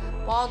minister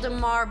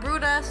Waldemar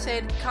Bruda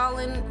said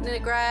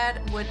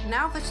Kaliningrad would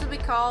now officially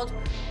be called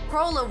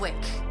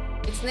Królewicz.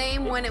 Its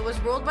name, when it was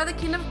ruled by the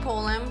King of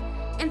Poland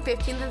in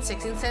 15th and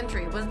 16th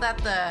century. Was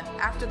that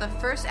after the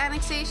first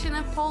annexation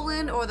of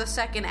Poland or the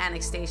second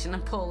annexation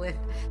of Poland?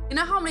 You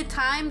know how many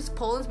times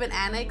Poland's been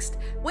annexed?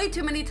 Way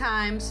too many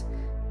times.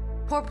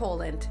 Poor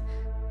Poland.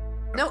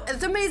 No,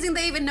 it's amazing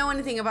they even know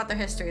anything about their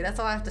history. That's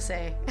all I have to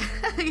say.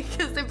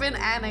 Because they've been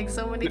annexed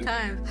so many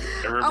times.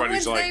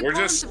 Everybody's like,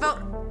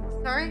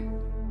 Sorry?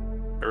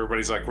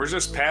 Everybody's like, we're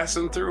just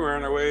passing through. We're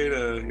on our way to,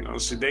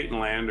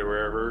 Sudetenland or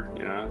wherever,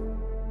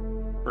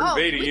 We're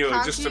invading you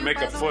just to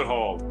make a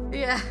foothold.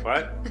 Yeah.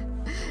 What?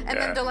 And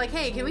then they're like,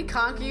 hey, can we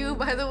conquer you,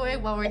 by the way,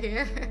 while we're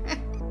here?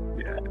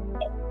 Yeah.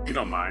 You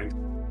don't mind.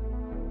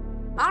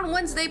 On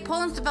Wednesday,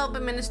 Poland's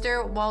development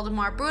minister,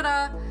 Waldemar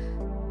Bruda,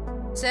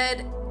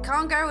 said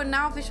Kaliningrad would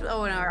now officially...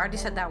 Oh, no, I already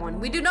said that one.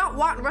 We do not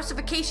want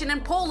Russification in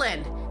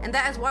Poland, and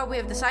that is why we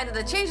have decided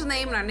to change the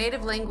name in our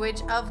native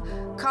language of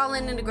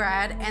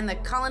Kaliningrad and the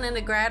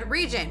Kaliningrad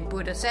region,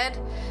 Bruda said,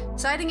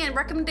 citing a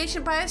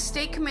recommendation by a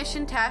state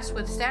commission tasked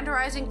with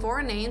standardizing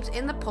foreign names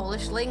in the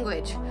Polish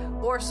language.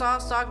 Warsaw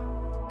saw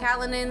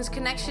Kalinin's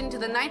connection to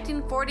the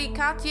 1940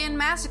 Katyn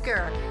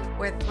massacre,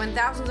 when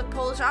thousands of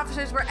Polish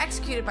officers were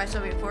executed by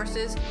Soviet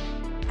forces,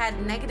 had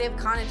negative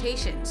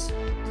connotations.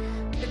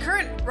 The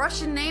current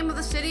Russian name of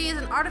the city is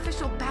an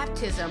artificial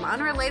baptism,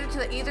 unrelated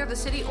to either the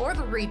city or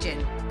the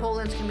region,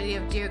 Poland's Committee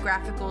of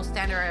Geographical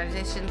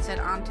Standardization said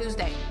on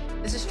Tuesday.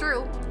 This is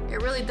true.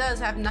 It really does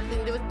have nothing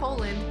to do with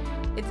Poland.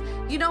 It's,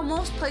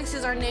 most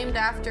places are named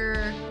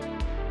after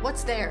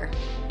what's there,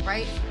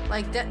 right?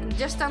 Like,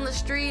 just down the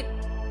street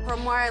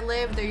from where I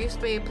live, there used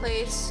to be a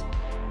place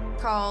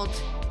called,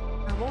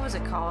 what was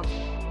it called?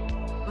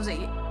 Was it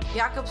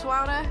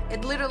Jakobswalde?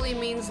 It literally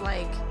means,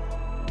 like,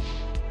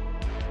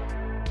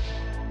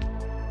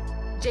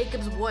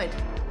 Jacob's Wood.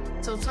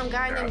 So some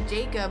guy named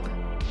Jacob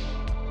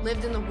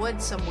lived in the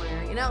woods somewhere.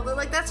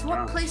 Like, that's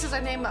what places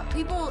are named up.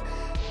 People,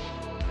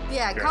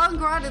 Yeah, Okay.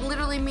 Kaliningrad, it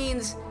literally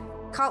means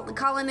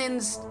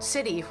Kalinin's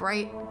city,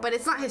 right? But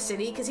it's not his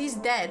city because he's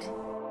dead,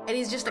 and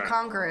he's just a Right.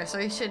 conqueror. So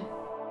he should,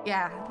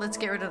 yeah, let's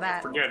get rid of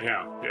that. Forget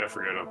him. Yeah,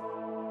 forget him.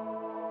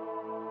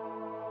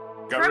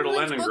 Got rid of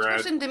Kremlin Leningrad.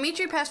 spokesperson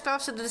Dmitry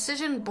Peskov said the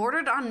decision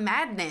bordered on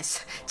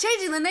madness.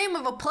 Changing the name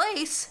of a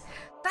place?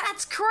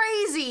 That's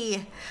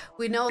crazy!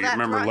 We know You that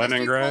remember throughout history,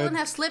 Leningrad? Poland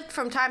has slipped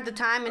from time to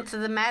time into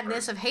the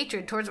madness of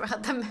hatred towards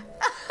them.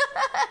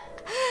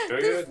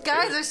 These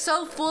guys are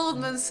so full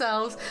of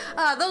themselves.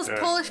 Those Yeah.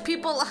 Polish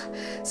people,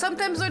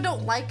 sometimes they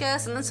don't like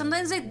us, and then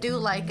sometimes they do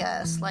like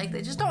us. Like,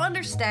 they just don't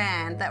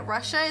understand that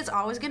Russia is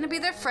always going to be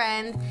their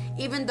friend,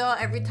 even though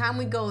every time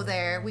we go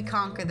there, we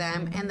conquer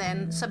them and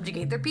then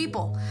subjugate their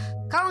people.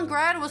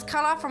 Kaliningrad was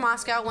cut off from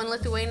Moscow when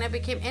Lithuania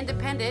became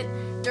independent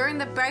during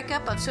the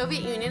breakup of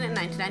Soviet Union in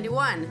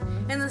 1991.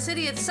 In the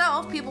city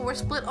itself, people were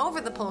split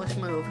over the Polish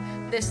move.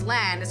 This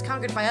land is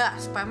conquered by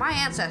us, by my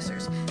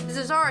ancestors. This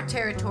is our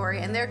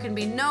territory, and there can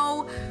be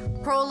no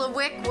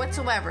Prolewik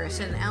whatsoever,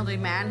 said an elderly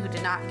man who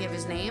did not give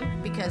his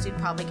name because he'd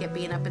probably get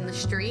beaten up in the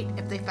street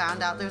if they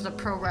found out there was a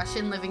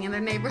pro-Russian living in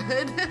their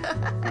neighborhood.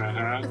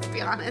 Let's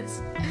be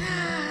honest.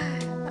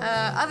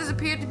 Others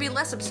appeared to be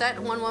less upset.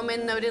 One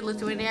woman noted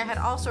Lithuania had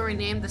also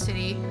renamed the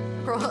city.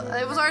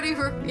 It was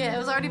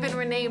already been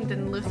renamed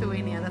in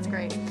Lithuania. That's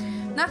great.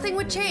 Nothing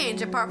would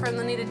change apart from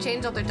the need to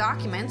change all their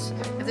documents.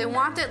 If they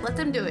want it, let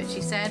them do it,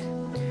 she said.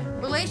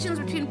 Relations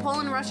between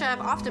Poland and Russia have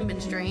often been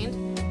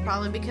strained,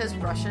 probably because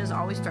Russia is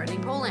always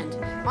threatening Poland.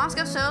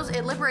 Moscow says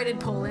it liberated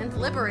Poland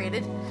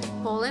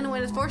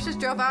when its forces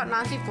drove out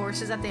Nazi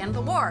forces at the end of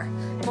the war.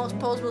 Most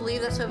Poles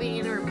believe that Soviet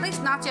Union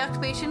replaced Nazi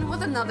occupation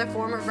with another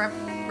form of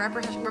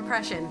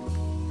repression.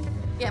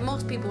 Yet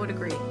most people would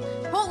agree.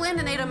 Poland,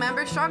 a NATO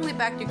member, strongly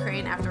backed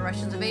Ukraine after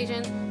Russia's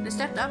invasion and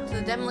stepped up to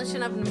the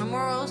demolition of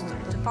memorials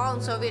to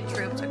fallen Soviet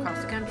troops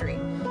across the country.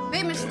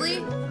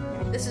 Famously,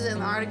 this is in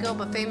the article,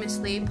 but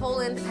famously,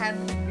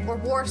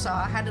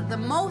 Warsaw had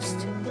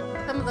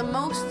some of the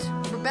most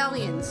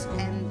rebellions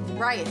and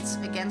riots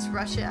against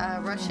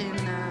Russian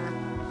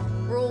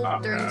rule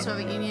during the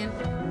Soviet Union.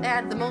 They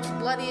had the most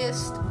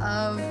bloodiest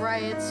of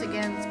riots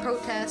against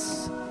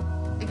protests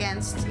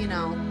against,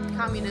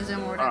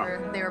 communism or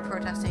whatever they were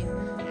protesting.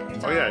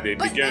 So, Oh, yeah, the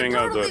beginning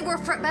of the... But they totally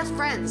were best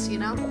friends,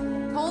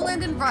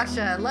 Poland and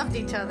Russia loved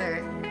each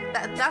other.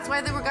 That's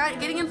why they were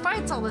getting in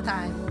fights all the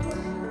time.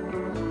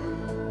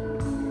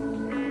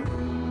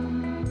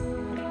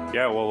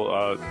 Yeah,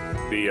 well,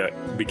 the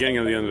beginning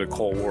of the end of the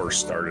Cold War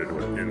started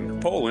in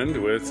Poland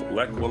with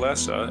Lech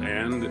Walesa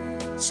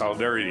and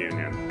Solidarity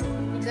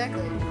Union.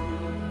 Exactly.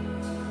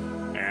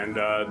 And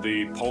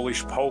the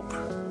Polish Pope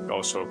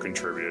also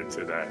contributed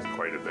to that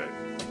quite a bit.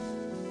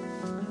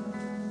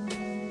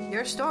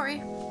 Your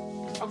story.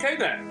 Okay,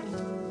 then.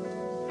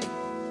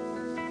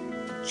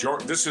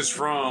 This is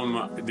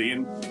from the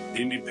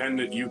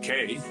Independent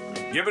UK.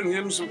 Giving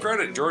him some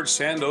credit, George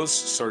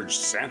Santos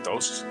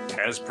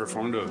has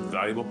performed a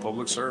valuable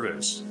public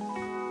service.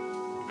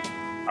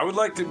 I would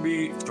like to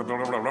be...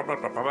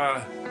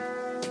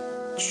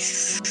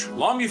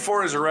 Long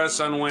before his arrest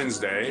on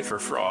Wednesday for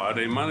fraud,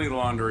 money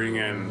laundering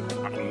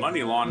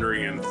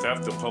and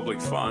theft of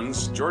public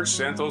funds, George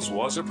Santos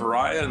was a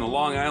pariah in the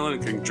Long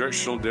Island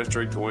Congressional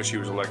District in which he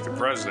was elected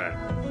president.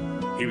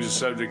 He was the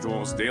subject of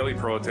almost daily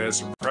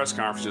protests and press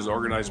conferences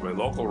organized by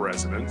local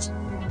residents.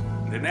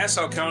 The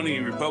Nassau County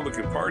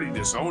Republican Party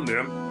disowned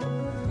him,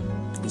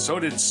 and so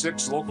did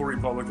 6 local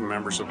Republican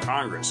members of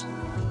Congress.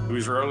 He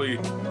was rarely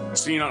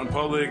seen out in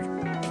public,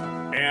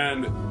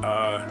 and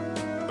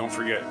don't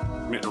forget,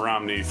 Mitt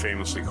Romney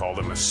famously called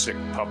him a sick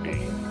puppy.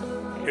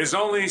 His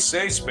only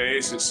safe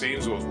space, it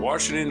seems, was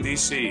Washington,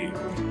 D.C.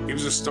 He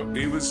was a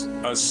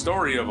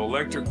story of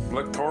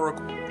electoral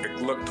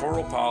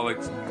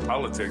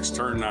politics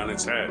turned on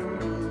its head.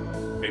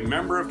 A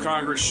member of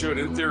Congress should,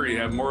 in theory,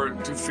 have more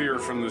to fear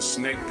from the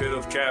snake pit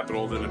of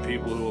Capitol than the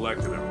people who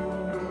elected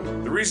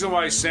him. The reason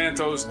why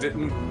Santos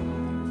didn't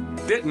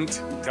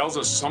tells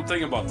us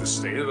something about the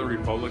state of the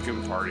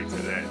Republican Party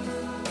today.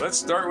 Let's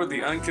start with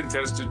the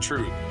uncontested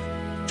truth.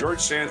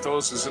 George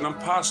Santos is an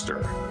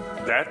imposter.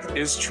 That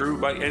is true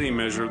by any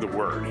measure of the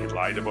word. He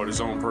lied about his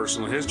own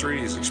personal history,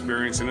 his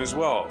experience, and his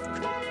wealth.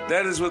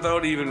 That is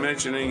without even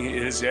mentioning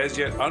his as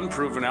yet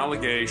unproven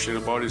allegation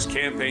about his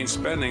campaign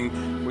spending,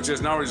 which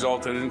has now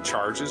resulted in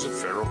charges of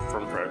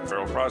from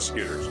federal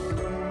prosecutors.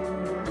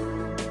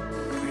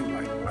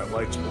 My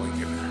light's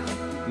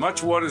blinking.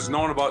 Much what is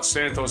known about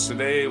Santos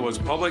today was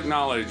public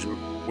knowledge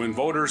when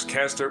voters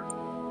cast their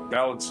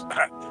ballots.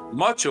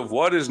 Much of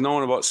what is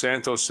known about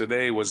Santos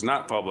today was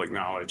not public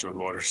knowledge when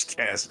voters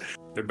cast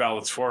their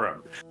ballots for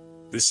him.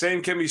 The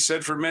same can be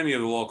said for many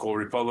of the local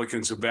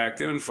Republicans who backed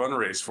him and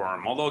fundraised for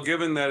him. Although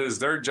given that it is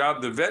their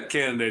job to vet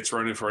candidates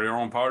running for their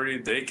own party,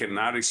 they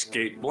cannot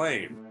escape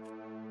blame.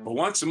 But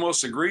once the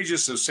most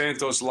egregious of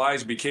Santos'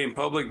 lies became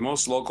public,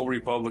 most local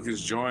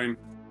Republicans joined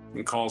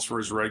in calls for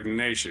his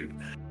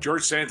resignation.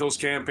 George Santos'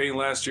 campaign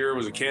last year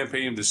was a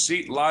campaign of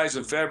deceit, lies,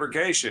 and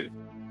fabrication.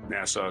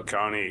 Nassau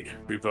County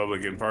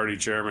Republican Party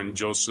Chairman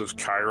Joseph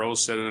Cairo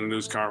said in a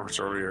news conference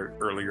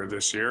earlier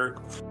this year.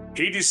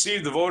 He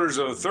deceived the voters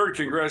of the 3rd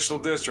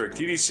Congressional District.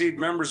 He deceived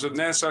members of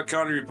Nassau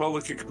County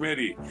Republican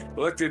Committee,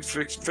 elected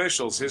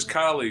officials, his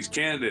colleagues,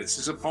 candidates,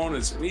 his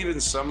opponents, and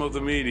even some of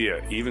the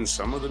media. Even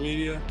some of the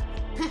media?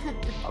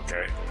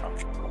 Okay.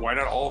 Why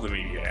not all the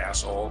media,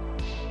 asshole?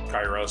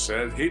 Cairo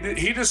said.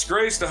 He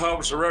disgraced the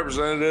House of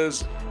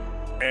Representatives,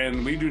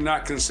 and we do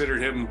not consider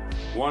him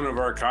one of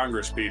our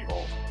Congress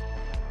people.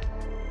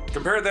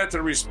 Compare that to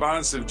the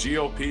response of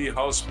GOP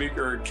House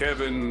Speaker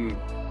Kevin,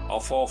 I'll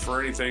fall for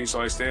anything,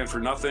 so I stand for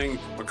nothing,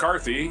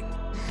 McCarthy.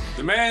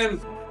 The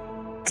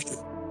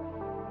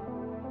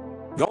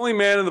only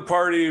man in the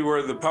party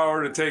with the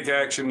power to take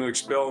action to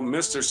expel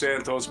Mr.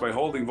 Santos by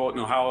holding vote in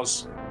the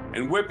House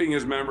and whipping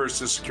his members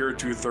to secure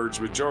 2/3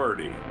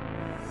 majority.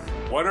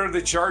 What are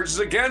the charges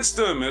against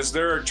him? Is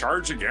there a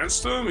charge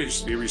against him?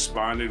 He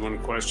responded when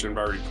questioned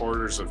by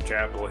reporters of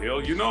Capitol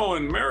Hill. You know,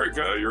 in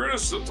America, you're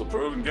innocent until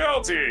proven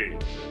guilty.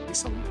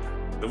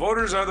 The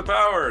voters are the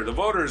power. The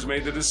voters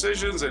made the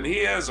decisions, and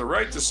he has a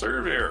right to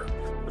serve here.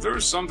 If there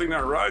is something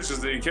that rises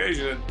to the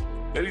occasion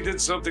that he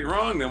did something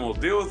wrong, then we'll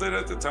deal with it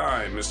at the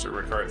time, Mr.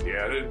 McCarthy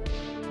added.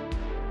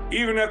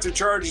 Even after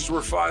charges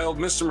were filed,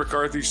 Mr.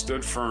 McCarthy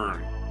stood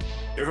firm.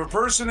 If a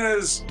person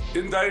is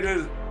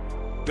indicted,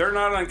 they're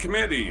not on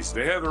committees.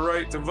 They have the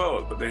right to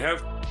vote, but they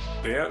have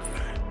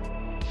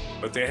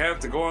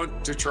to go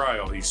on to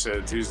trial, he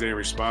said Tuesday in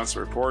response to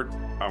a report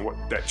on what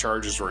that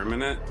charges were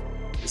imminent.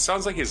 It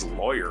sounds like his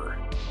lawyer.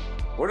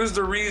 What is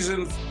the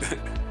reason for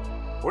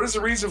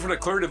the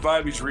clear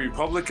divide between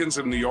Republicans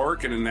in New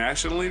York and the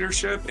national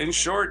leadership? In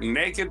short,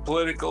 naked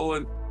political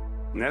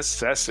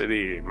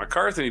necessity.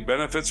 McCarthy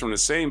benefits from the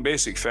same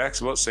basic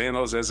facts about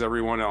Santos as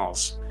everyone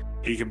else.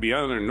 He can be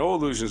under no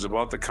illusions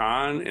about the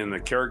con and the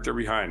character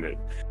behind it.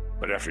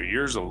 But after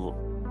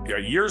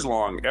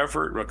years-long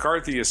effort,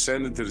 McCarthy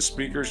ascended to the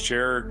Speaker's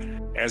chair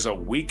as a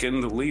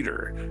weakened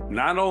leader.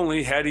 Not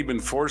only had he been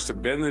forced to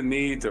bend the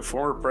knee to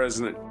former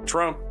President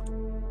Trump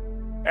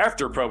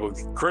after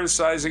publicly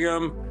criticizing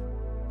him,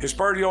 his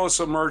party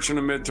also emerged in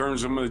the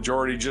midterms with a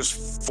majority,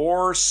 just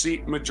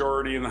 4-seat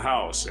majority in the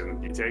House.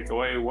 And you take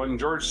away one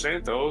George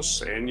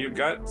Santos, and you've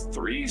got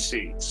 3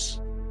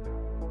 seats.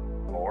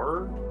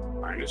 4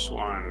 minus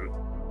 1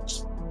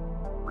 is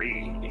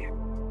 3.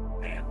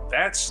 And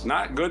that's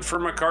not good for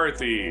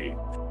McCarthy.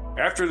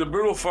 After the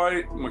brutal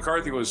fight,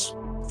 McCarthy was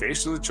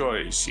faced with a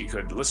choice. He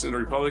could listen to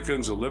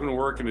Republicans who live and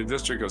work in the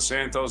district of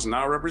Santos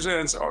now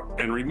represents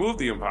and remove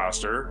the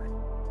imposter,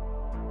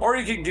 or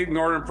he could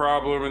ignore the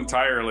problem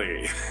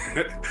entirely.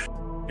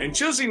 In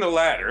choosing the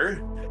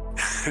latter,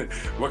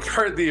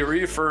 McCarthy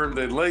reaffirmed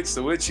the lengths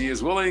to which he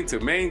is willing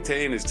to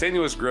maintain his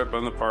tenuous grip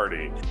on the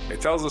party.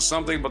 It tells us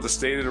something about the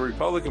state of the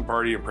Republican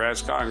Party and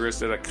perhaps Congress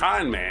that a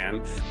con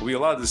man will be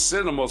allowed to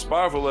sit in the most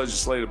powerful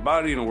legislative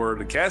body in the world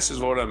to cast his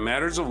vote on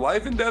matters of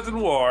life and death and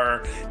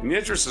war in the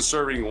interest of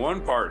serving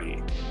one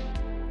party.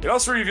 It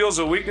also reveals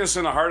a weakness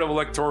in the heart of the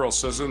electoral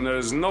system. There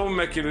is no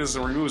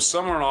mechanism to remove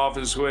someone in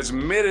office who has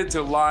admitted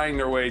to lying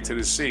their way to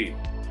the seat.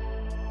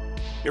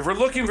 If we're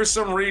looking for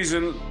some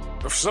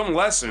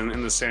lesson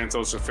in the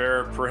Santos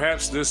affair,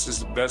 perhaps this is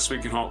the best we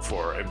can hope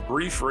for. A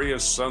brief ray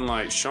of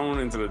sunlight shone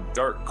into the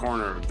dark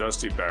corner of a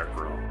dusty back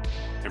room.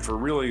 And for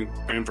revealing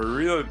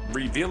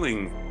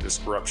this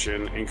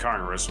corruption in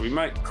Congress, we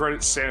might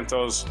credit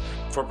Santos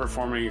for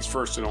performing his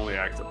first and only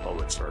act of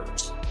public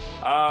service.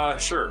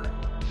 Sure.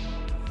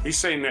 He's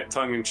saying that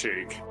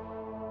tongue-in-cheek.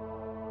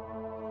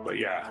 But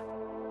yeah.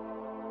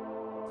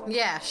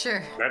 Yeah,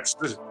 sure. That's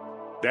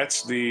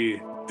the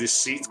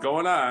deceit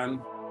going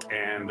on.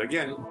 And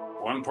again,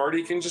 one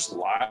party can just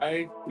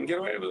lie and get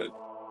away with it.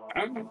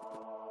 I don't know.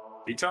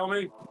 You tell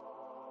me.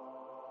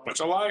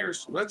 Bunch of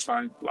liars. That's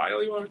fine. Lie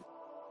all you want.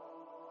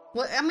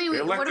 Well, I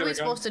mean, what are we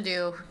supposed to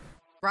do?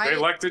 Right? They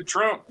elected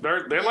Trump.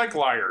 They like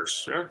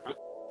liars. Yeah.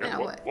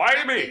 Lie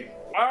to me.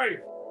 Lie.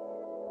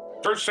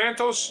 George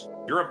Santos,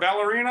 you're a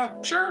ballerina?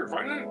 Sure,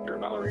 why not? You're a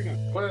ballerina.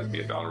 Go ahead,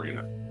 be a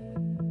ballerina.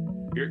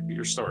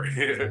 Your story.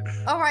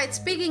 All right,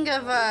 speaking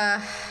of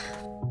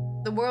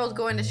the world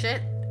going to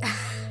shit.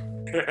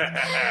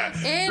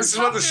 This is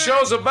what the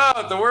show's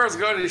about. The world's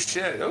going to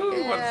shit. Ooh,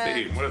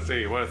 yeah. What a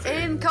theme.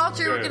 In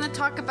culture, we're going to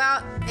talk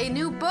about a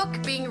new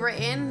book being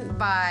written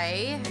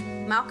by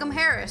Malcolm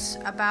Harris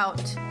about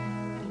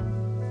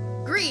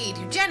greed,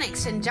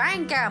 eugenics, and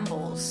giant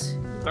gambles.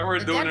 I thought we were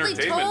doing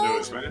entertainment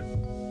news, man.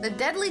 The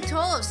deadly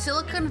toll of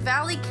Silicon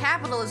Valley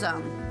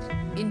capitalism.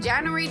 In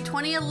January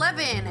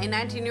 2011, a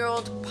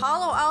 19-year-old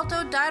Palo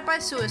Alto died by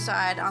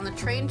suicide on the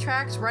train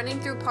tracks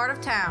running through part of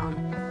town.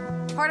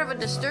 Part of a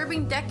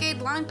disturbing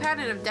decade-long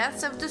pattern of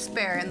deaths of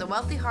despair in the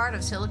wealthy heart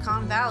of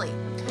Silicon Valley.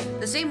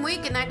 The same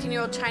week, a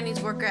 19-year-old Chinese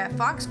worker at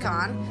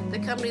Foxconn, the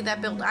company that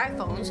built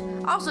iPhones,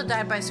 also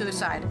died by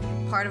suicide.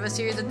 Part of a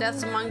series of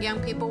deaths among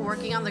young people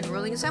working on the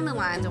grueling assembly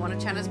lines of one of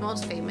China's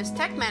most famous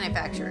tech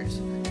manufacturers.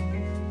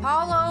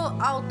 Palo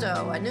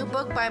Alto, a new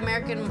book by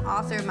American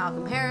author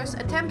Malcolm Harris,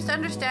 attempts to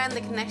understand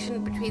the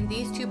connection between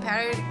these two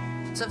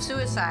patterns of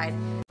suicide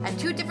at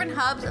 2 different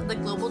hubs of the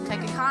global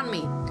tech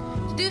economy.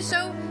 To do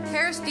so,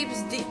 Harris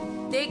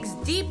digs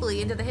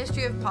deeply into the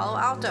history of Palo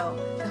Alto,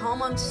 the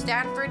home of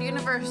Stanford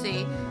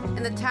University,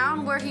 and the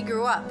town where he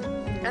grew up.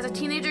 As a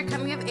teenager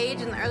coming of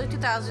age in the early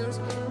 2000s,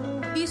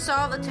 he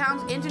saw the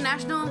town's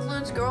international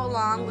influence grow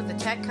along with the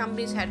tech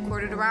companies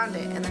headquartered around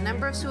it and the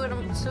number of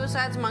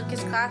suicides among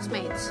his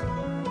classmates.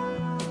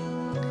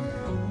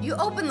 You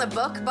open the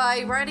book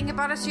by writing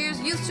about a series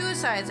of youth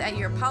suicides at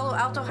your Palo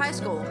Alto High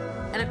School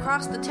and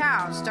across the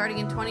town starting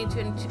in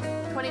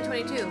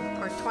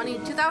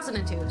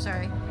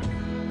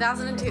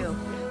 2002.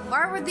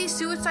 Why were these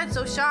suicides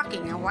so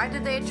shocking, and why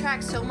did they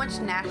attract so much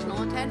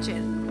national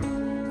attention?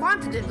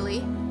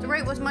 Quantitatively, the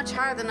rate was much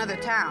higher than other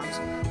towns,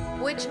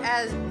 which,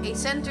 as a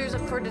Centers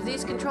for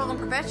Disease Control and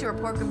Prevention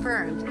report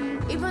confirmed,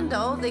 even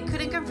though they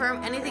couldn't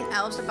confirm anything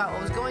else about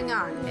what was going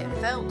on, it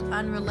felt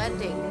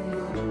unrelenting.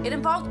 It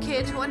involved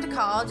kids who went to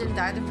college and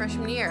died their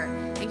freshman year,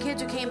 and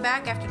kids who came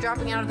back after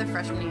dropping out of their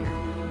freshman year.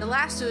 The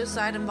last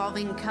suicide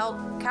involving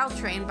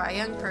Caltrain by a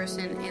young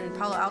person in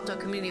Palo Alto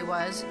community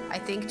was, I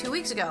think, 2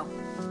 weeks ago.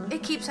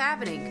 It keeps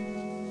happening.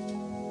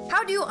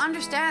 How do you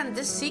understand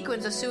this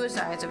sequence of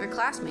suicides of your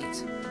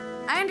classmates?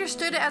 I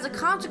understood it as a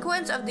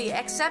consequence of the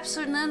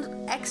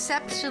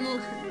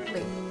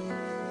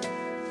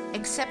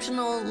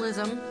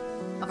exceptionalism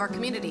of our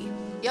community.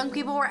 Young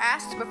people were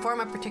asked to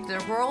perform a particular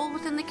role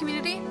within the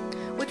community,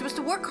 which was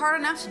to work hard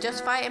enough to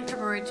justify and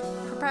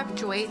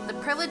perpetuate the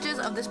privileges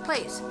of this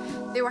place.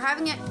 They were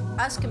having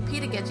us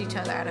compete against each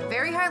other at a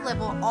very high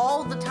level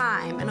all the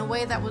time in a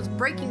way that was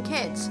breaking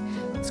kids.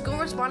 The school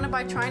responded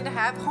by trying to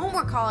have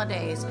homework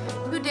holidays,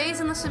 2 days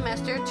in the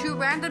semester, 2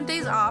 random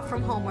days off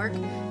from homework,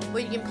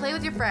 where you can play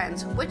with your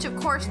friends, which of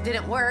course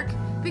didn't work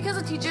because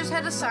the teachers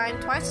had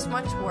assigned twice as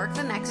much work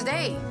the next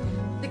day.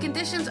 The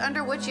conditions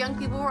under which young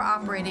people were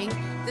operating,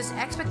 this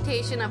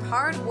expectation of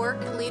hard work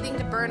leading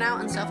to burnout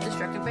and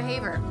self-destructive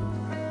behavior,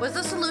 was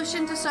the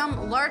solution to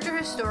some larger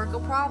historical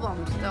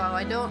problems, though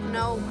I didn't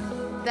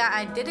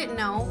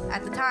know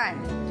at the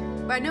time.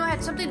 But I knew it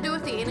had something to do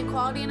with the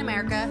inequality in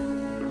America,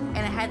 and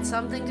it had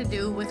something to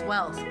do with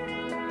wealth.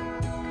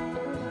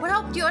 What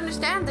helped you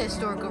understand the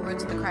historical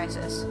roots of the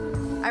crisis?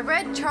 I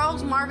read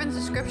Charles Marvin's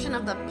description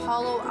of the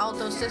Palo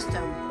Alto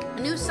system, a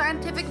new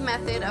scientific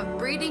method of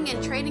breeding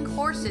and training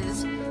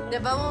horses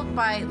developed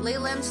by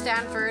Leland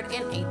Stanford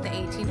in the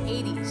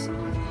 1880s.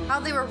 How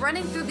they were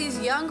running through these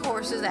young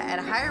horses at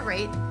a higher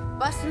rate,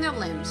 busting their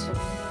limbs.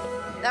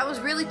 That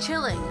was really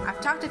chilling. I've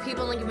talked to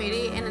people in the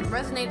community and it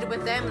resonated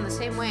with them in the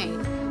same way.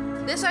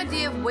 This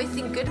idea of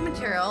wasting good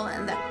material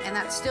and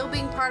that still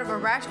being part of a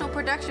rational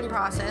production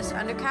process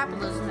under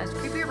capitalism has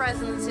creepy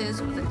resonances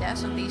with the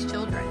deaths of these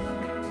children.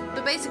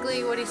 So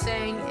basically what he's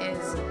saying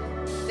is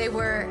they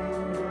were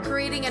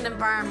creating an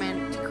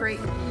environment to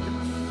create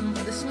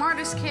the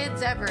smartest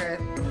kids ever,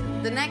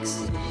 the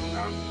next,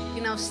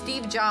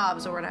 Steve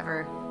Jobs or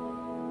whatever.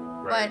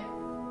 Right. But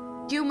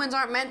humans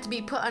aren't meant to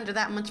be put under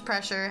that much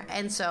pressure,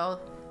 and so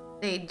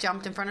they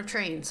jumped in front of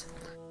trains.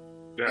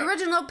 Yeah. The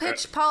original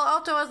pitched Palo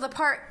Alto as a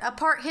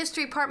part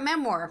history, part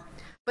memoir,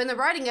 but in the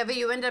writing of it,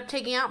 you ended up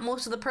taking out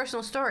most of the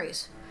personal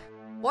stories.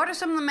 What are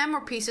some of the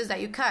memoir pieces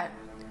that you cut?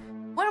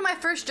 One of my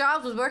first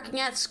jobs was working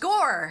at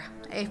SCORE,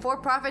 a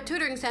for-profit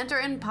tutoring center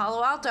in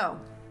Palo Alto.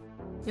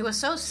 It was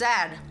so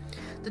sad.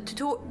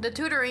 The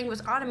tutoring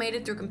was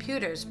automated through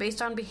computers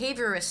based on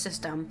behaviorist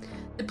system.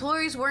 The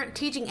employees weren't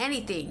teaching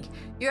anything.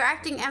 You're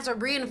acting as a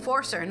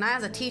reinforcer, not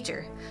as a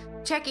teacher.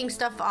 Checking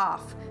stuff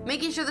off,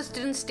 making sure the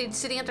students stayed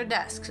sitting at their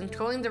desks,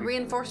 controlling the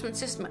reinforcement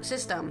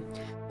system,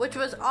 which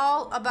was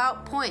all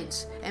about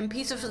points and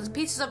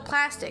pieces of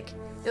plastic.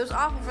 It was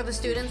awful for the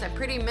students and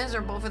pretty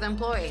miserable for the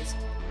employees.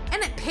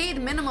 And it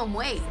paid minimum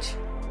wage.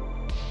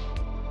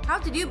 How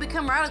did you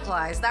become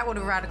radicalized? That would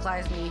have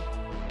radicalized me.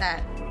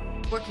 That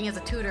working as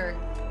a tutor,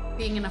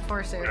 being an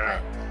enforcer.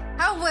 Yeah.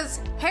 But how was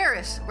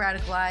Harris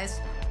radicalized?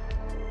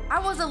 I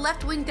was a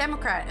left-wing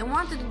Democrat and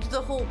wanted to do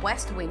the whole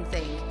West Wing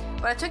thing.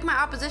 But I took my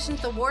opposition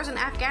to the wars in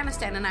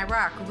Afghanistan and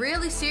Iraq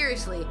really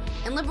seriously,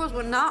 and liberals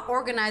were not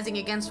organizing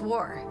against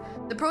war.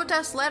 The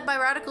protests led by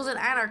radicals and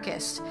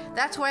anarchists.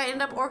 That's who I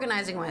ended up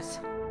organizing with.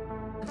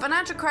 The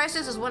financial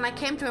crisis is when I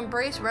came to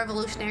embrace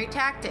revolutionary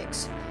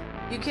tactics.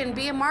 You can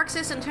be a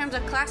Marxist in terms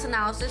of class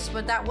analysis,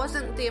 but that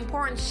wasn't the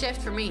important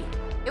shift for me.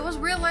 It was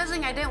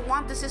realizing I didn't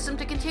want the system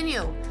to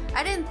continue.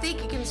 I didn't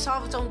think it can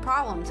solve its own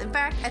problems. In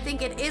fact, I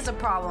think it is a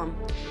problem.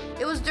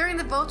 It was during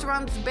the votes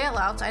around the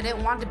bailouts I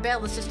didn't want to bail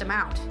the system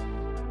out.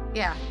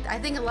 Yeah, I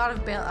think the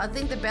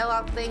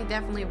bailout thing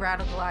definitely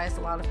radicalized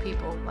a lot of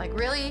people. Like,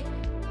 really?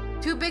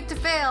 Too big to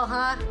fail,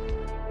 huh?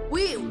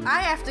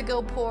 I have to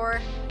go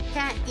poor,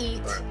 can't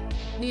eat,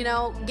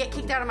 get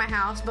kicked out of my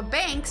house, but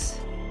banks,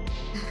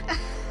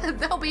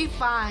 they'll be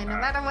fine no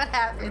matter what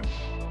happens.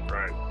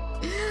 Right.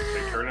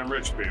 They turn them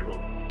rich people.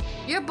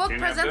 Your book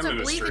Can't have presents a them in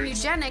the belief in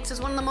streets. eugenics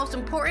as one of the most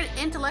important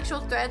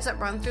intellectual threads that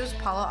run through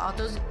Palo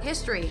Alto's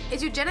history.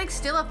 Is eugenics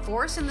still a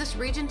force in this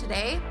region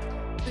today?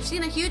 We've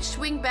seen a huge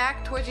swing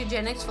back towards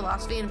eugenics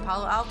philosophy in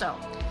Palo Alto.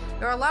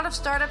 There are a lot of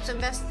startups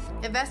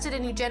invested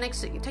in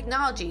eugenics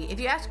technology. If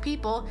you ask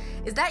people,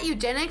 is that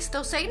eugenics?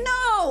 They'll say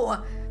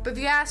no! But if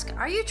you ask,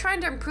 are you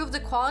trying to improve the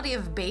quality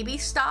of baby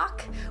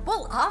stock?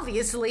 Well,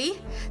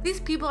 obviously. These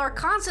people are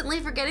constantly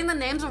forgetting the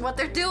names of what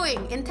they're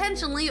doing,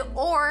 intentionally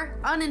or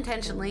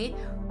unintentionally,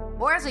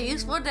 or as a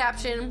useful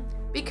adaptation,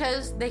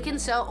 because they can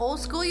sell old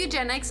school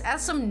eugenics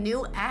as some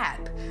new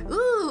app.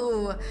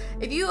 Ooh,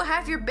 if you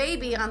have your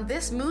baby on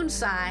this moon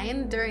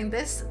sign during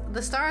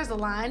the stars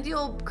aligned,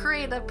 you'll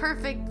create a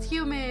perfect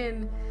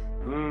human.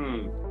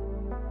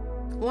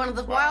 One of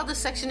the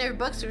wildest sectionary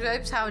books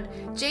describes how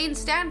Jane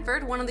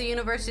Stanford, one of the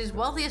university's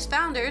wealthiest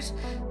founders,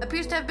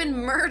 appears to have been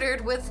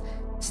murdered with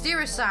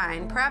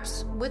styrosine,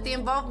 perhaps with the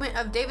involvement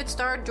of David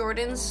Starr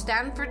Jordan's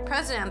Stanford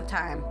president at the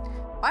time.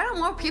 Why don't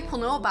more people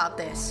know about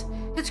this?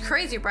 It's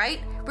crazy,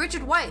 right?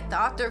 Richard White,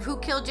 the author of Who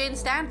Killed Jane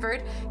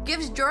Stanford,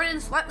 gives Jordan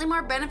slightly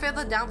more benefit of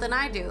the doubt than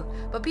I do,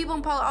 but people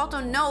in Palo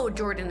Alto know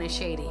Jordan is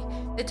shady.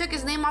 They took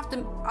his name off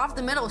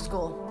the middle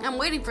school. I'm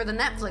waiting for the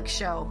Netflix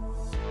show.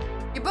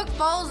 Your book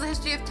follows the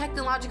history of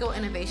technological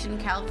innovation in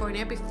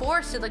California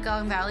before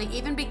Silicon Valley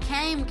even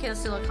became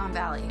Silicon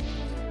Valley,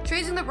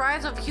 tracing the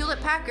rise of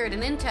Hewlett-Packard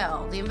and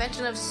Intel, the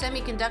invention of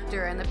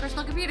semiconductor and the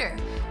personal computer,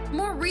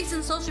 more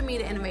recent social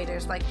media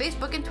innovators like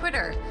Facebook and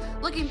Twitter.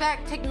 Looking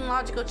back,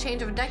 technological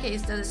change over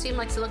decades, does it seem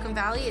like Silicon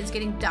Valley is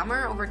getting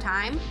dumber over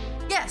time?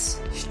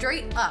 Yes,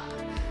 straight up.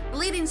 The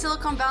leading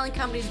Silicon Valley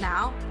companies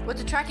now, with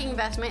the tracking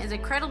investment, is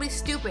incredibly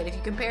stupid if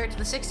you compare it to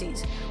the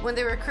 60s, when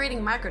they were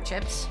creating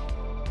microchips.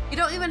 You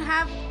don't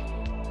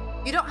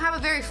have a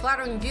very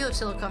flattering view of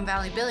Silicon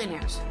Valley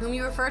billionaires, whom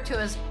you refer to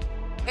as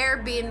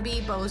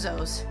Airbnb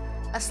bozos,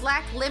 a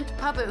slack-limbed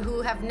puppet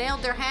who have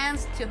nailed their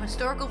hands to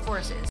historical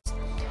forces.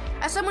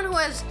 As someone who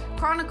has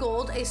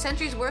chronicled a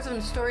century's worth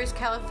of stories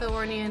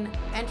Californian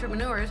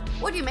entrepreneurs,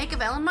 what do you make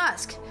of Elon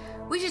Musk?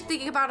 We should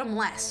think about him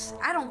less.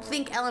 I don't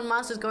think Elon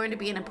Musk is going to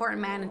be an important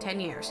man in 10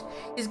 years.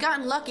 He's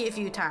gotten lucky a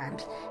few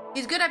times.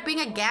 He's good at being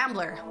a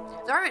gambler.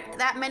 There aren't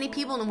that many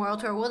people in the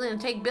world who are willing to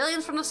take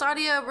billions from the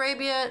Saudi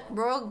Arabia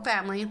royal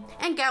family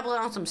and gamble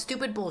it on some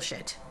stupid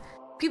bullshit.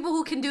 People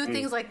who can do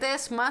things like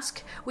this,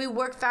 Musk,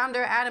 WeWork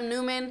founder Adam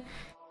Neumann,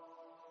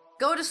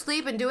 go to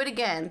sleep and do it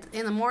again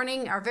in the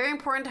morning, are very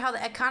important to how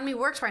the economy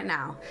works right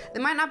now. They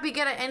might not be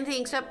good at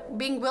anything except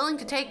being willing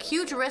to take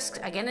huge risks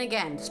again and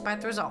again, despite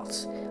the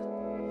results.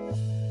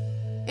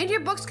 In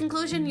your book's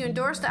conclusion, you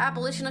endorse the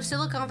abolition of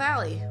Silicon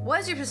Valley. What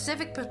is your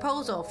specific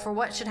proposal for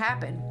what should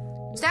happen?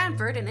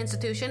 Stanford, an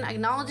institution,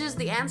 acknowledges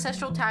the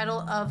ancestral title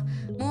of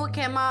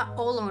Muwekma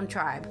Ohlone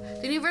tribe.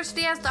 The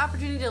university has the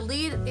opportunity to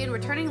lead in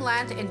returning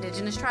land to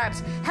indigenous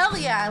tribes. Hell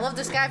yeah, I love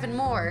this guy even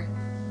more.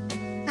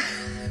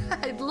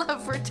 I'd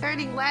love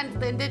returning land to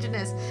the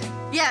indigenous.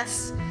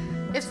 Yes,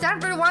 if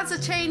Stanford wants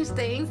to change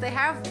things, they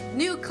have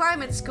new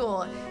climate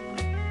school.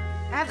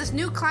 I have this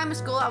new climate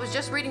school I was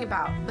just reading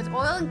about, with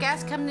oil and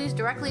gas companies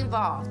directly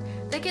involved.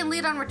 They can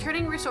lead on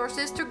returning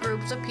resources to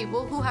groups of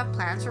people who have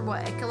plans for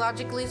what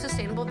ecologically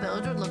sustainable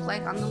village would look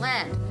like on the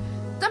land.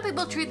 Some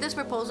people treat this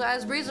proposal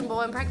as reasonable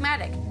and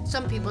pragmatic.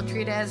 Some people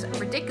treat it as a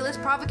ridiculous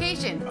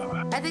provocation.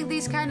 I think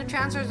these kind of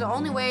transfers are the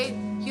only way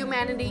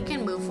humanity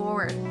can move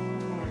forward.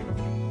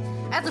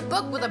 As a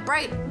book with a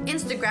bright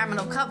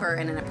Instagrammable cover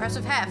and an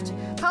impressive heft,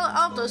 Palo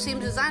Alto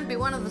seems designed to be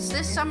one of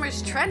this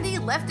summer's trendy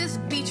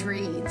leftist beach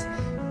reads.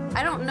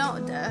 I don't know,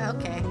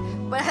 okay,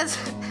 but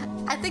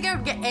I think I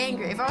would get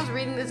angry if I was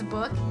reading this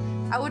book.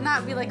 I would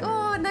not be like,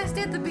 oh, nice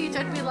day at the beach.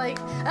 I'd be like,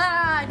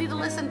 I need to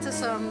listen to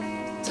some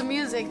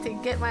music to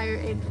get my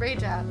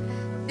rage out.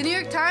 The New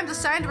York Times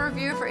assigned a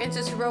reviewer, for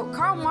instance, who wrote,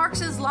 Karl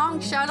Marx's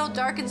long shadow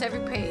darkens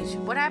every page.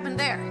 What happened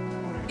there?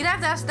 You'd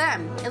have to ask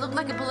them. It looked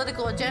like a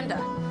political agenda.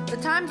 The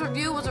Times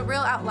review was a real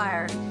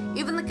outlier.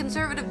 Even the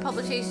conservative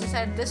publication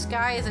said this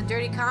guy is a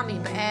dirty commie,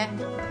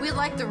 but we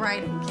like the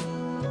writing.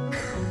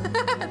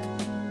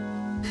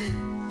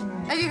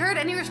 Have you heard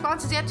any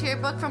responses yet to your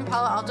book from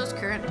Palo Alto's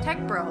current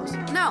tech bros?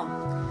 No.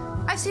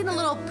 I've seen a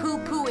little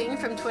poo-pooing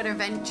from Twitter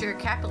venture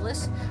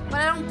capitalists,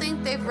 but I don't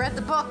think they've read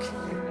the book.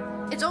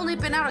 It's only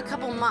been out a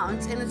couple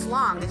months, and it's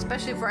long,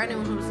 especially for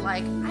anyone who's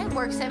like, I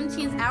work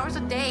 17 hours a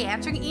day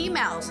answering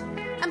emails.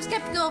 I'm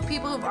skeptical of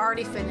people who've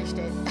already finished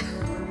it.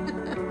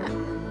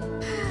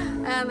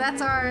 And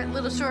that's our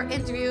little short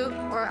interview,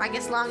 or I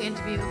guess long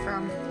interview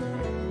from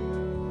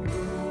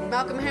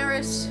Malcolm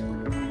Harris,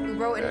 who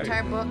wrote an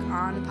entire book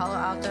on Palo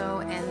Alto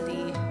and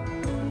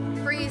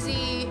the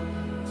crazy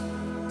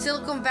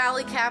Silicon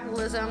Valley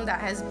capitalism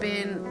that has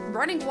been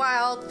running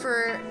wild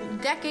for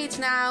decades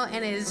now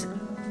and is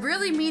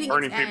really meeting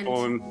its end.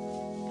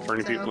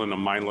 Turning people into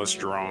mindless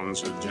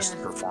drones that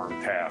just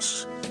perform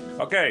tasks.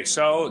 Okay,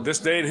 so this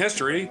day in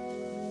history,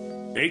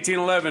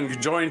 1811,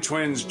 conjoined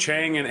twins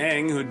Chang and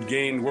Eng, who'd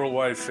gained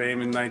worldwide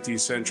fame in the 19th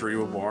century,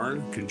 were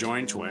born.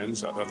 Conjoined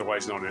twins,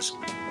 otherwise known as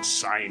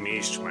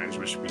Siamese twins,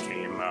 which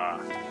became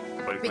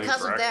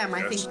because of them,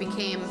 I think,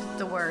 became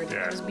the word.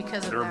 Yeah. It was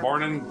because of them. They were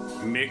born in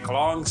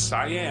Meklong,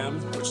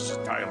 Siam, which is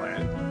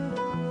Thailand.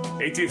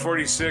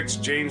 1846,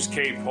 James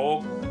K.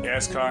 Polk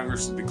asked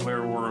Congress to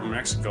declare war on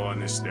Mexico on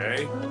this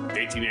day.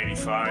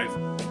 1885,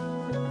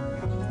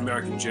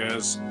 American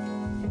jazz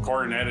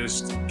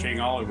cornetist King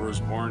Oliver was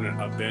born in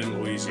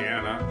Bend,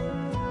 Louisiana.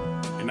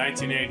 In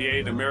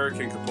 1988,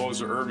 American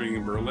composer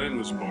Irving Berlin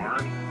was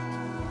born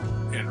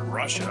in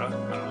Russia.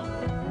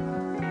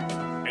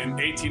 In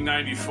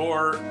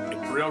 1894,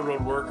 railroad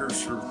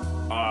workers for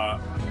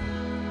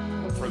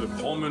the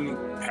Pullman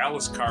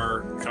Palace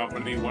Car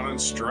Company went on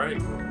strike.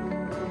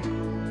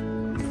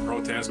 The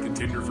protests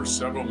continued for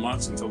several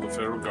months until the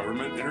federal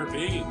government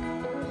intervened.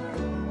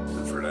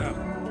 Good for them.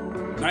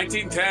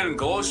 1910,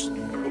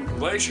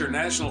 Glacier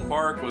National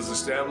Park was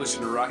established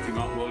in the Rocky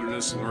Mountain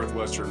Wilderness in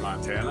northwestern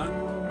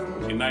Montana.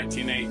 In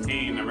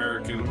 1918,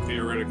 American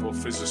theoretical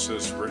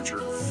physicist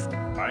Richard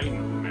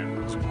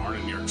Feynman was born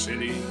in New York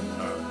City.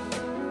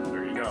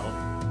 There you go.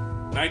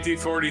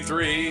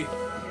 1943,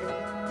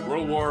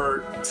 World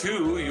War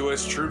II,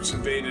 U.S. troops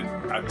invaded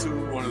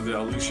Attu, one of the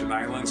Aleutian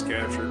Islands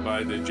captured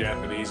by the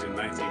Japanese in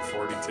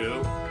 1942.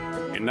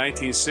 In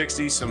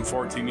 1960, some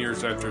 14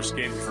 years after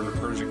escaping from the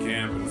Persian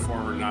camp, and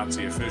former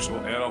Nazi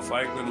official Adolf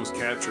Eichmann was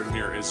captured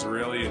near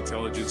Israeli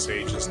intelligence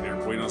agents near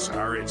Buenos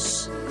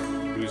Aires.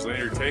 He was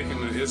later taken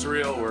to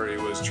Israel, where he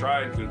was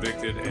tried,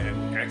 convicted,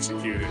 and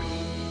executed.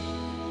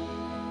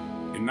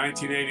 In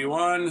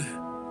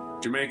 1981,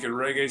 Jamaican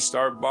reggae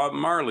star Bob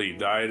Marley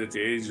died at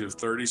the age of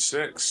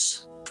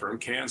 36 from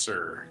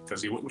cancer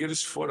because he wouldn't get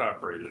his foot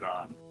operated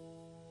on.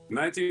 In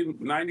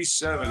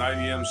 1997,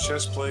 IBM's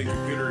chess-playing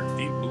computer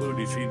Deep Blue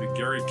defeated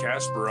Garry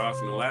Kasparov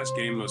in the last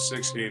game of a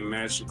six-game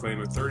match to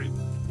claim a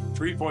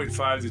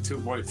 3.5 to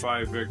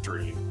 2.5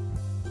 victory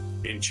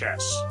in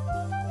chess.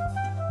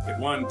 It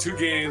won 2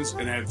 games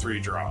and had 3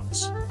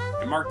 draws.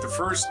 It marked the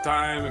first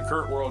time a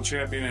current world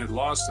champion had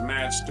lost a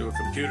match to a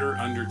computer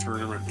under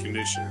tournament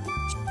conditions.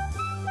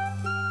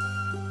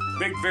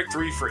 Big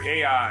victory for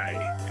AI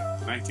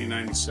in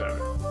 1997.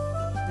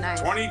 Nice.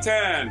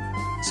 2010,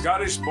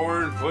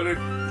 Scottish-born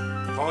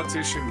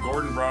politician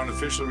Gordon Brown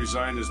officially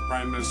resigned as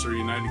Prime Minister of the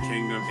United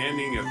Kingdom,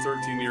 ending a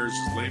 13 years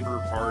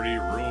Labour Party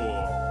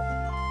rule.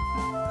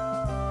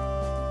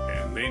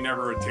 And they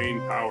never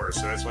attained power,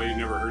 so that's why you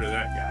never heard of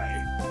that guy.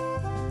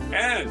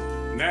 And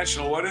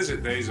National What Is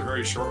It Day is a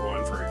very short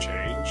one for a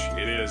change.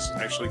 It is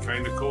actually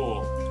kind of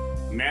cool.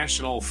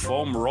 National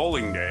Foam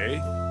Rolling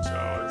Day,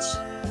 so it's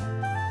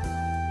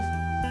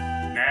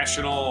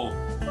National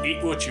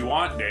Eat What You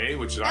Want Day,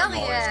 which I'm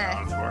always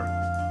down for.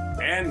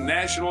 And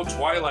National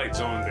Twilight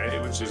Zone Day,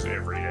 which is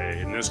every day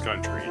in this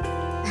country.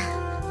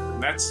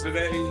 And that's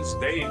today's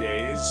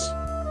days.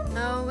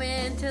 No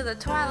into the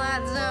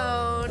Twilight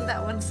Zone.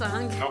 That one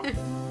song.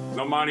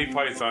 No Monty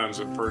Python's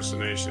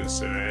impersonations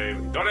today.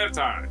 Don't have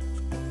time.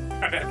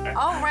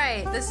 All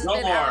right. This has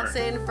been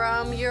Allison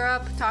from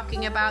Europe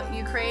talking about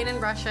Ukraine and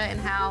Russia and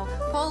how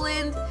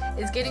Poland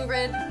is getting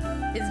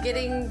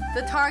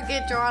the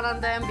target drawn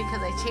on them because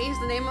they changed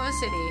the name of a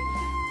city.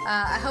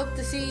 I hope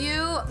to see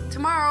you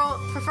tomorrow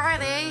for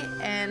Friday,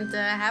 and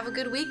have a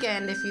good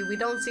weekend if we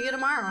don't see you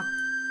tomorrow.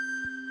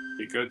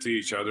 Be good to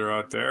each other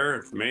out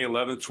there. May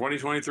 11th,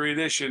 2023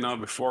 edition of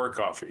Before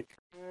Coffee.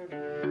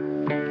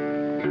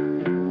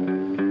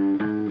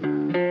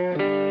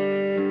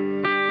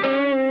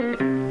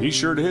 Be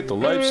sure to hit the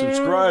like,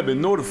 subscribe,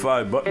 and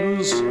notify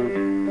buttons,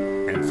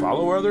 and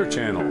follow our other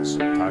channels,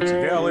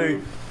 Toxic Alley,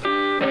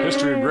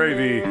 History of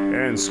Gravy,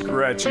 and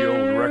Scratchy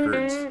Old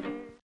Records.